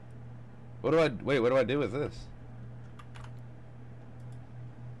 What do I... Wait, what do I do with this?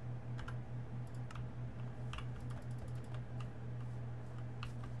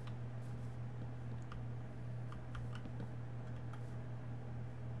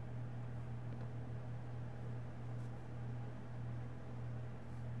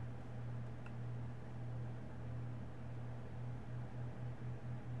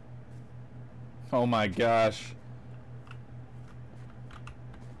 Oh my gosh.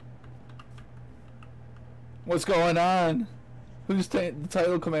 What's going on? Who's the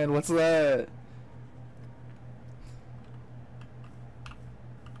title command? What's that?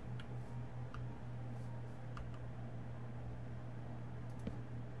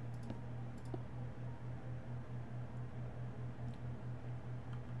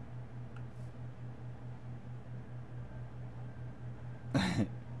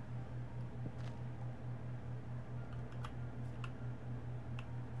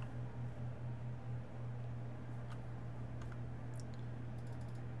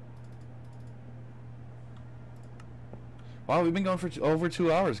 Wow, we've been going for over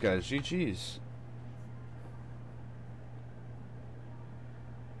 2 hours, guys. GG's.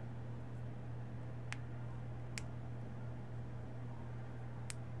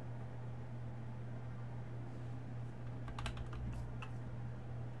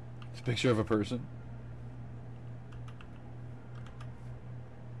 It's a picture of a person.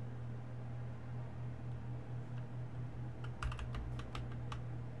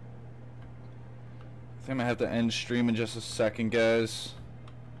 I think I might have to end stream in just a second, guys.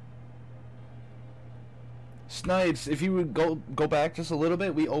 Snipes, if you would go back just a little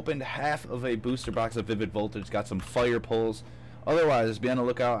bit, we opened half of a booster box of Vivid Voltage, got some fire pulls. Otherwise, be on the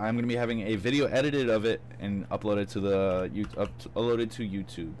lookout. I'm going to be having a video edited of it and uploaded to the uploaded to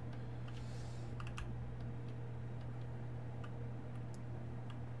YouTube.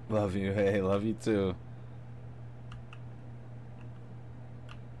 Love you, hey, love you too.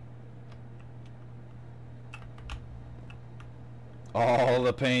 All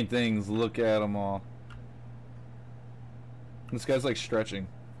the paintings, look at them all. This guy's like stretching.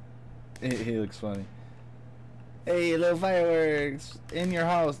 He looks funny. Hey, little fireworks in your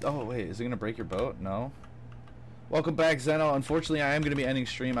house. Oh wait, is it gonna break your boat? No. Welcome back, Zeno. Unfortunately, I am going to be ending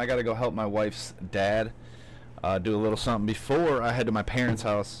stream. I got to go help my wife's dad do a little something before I head to my parents'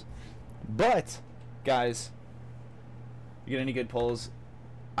 house. But, guys, you get any good pulls?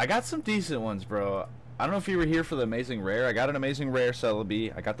 I got some decent ones, bro. I don't know if you were here for the Amazing Rare. I got an Amazing Rare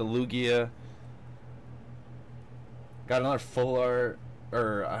Celebi. I got the Lugia. Got another full art,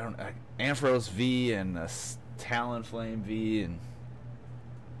 or I don't know, Ampharos V and a Talonflame V, and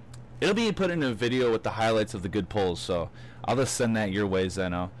it'll be put in a video with the highlights of the good pulls, so I'll just send that your way,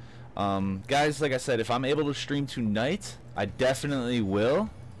 Zeno. Guys, like I said, if I'm able to stream tonight, I definitely will.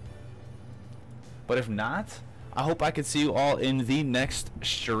 But if not, I hope I can see you all in the next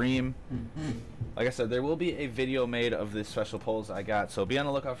stream. Like I said, there will be a video made of the special polls I got, so be on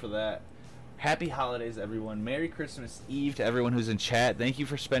the lookout for that. Happy holidays, everyone. Merry Christmas Eve to everyone who's in chat. Thank you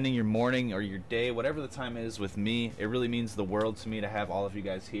for spending your morning or your day, whatever the time is, with me. It really means the world to me to have all of you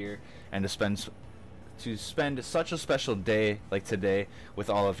guys here and to spend such a special day like today with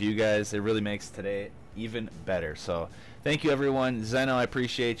all of you guys. It really makes today even better. So thank you, everyone. Zeno, I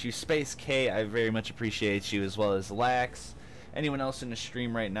appreciate you. Space K, I very much appreciate you, as well as Lax. Anyone else in the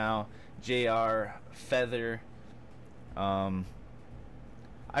stream right now? JR, Feather,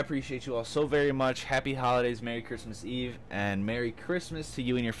 I appreciate you all so very much. Happy holidays, Merry Christmas Eve, and Merry Christmas to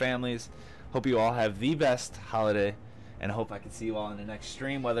you and your families. Hope you all have the best holiday, and I hope I can see you all in the next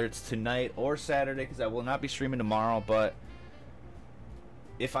stream, whether it's tonight or Saturday, because I will not be streaming tomorrow, but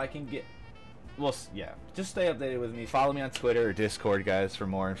if I can get... Well, yeah, just stay updated with me. Follow me on Twitter or Discord, guys, for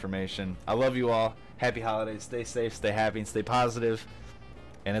more information. I love you all. Happy holidays. Stay safe, stay happy, and stay positive.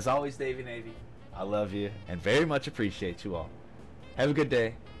 And as always, Davey Navy, I love you and very much appreciate you all. Have a good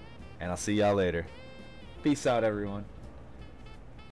day, and I'll see y'all later. Peace out, everyone.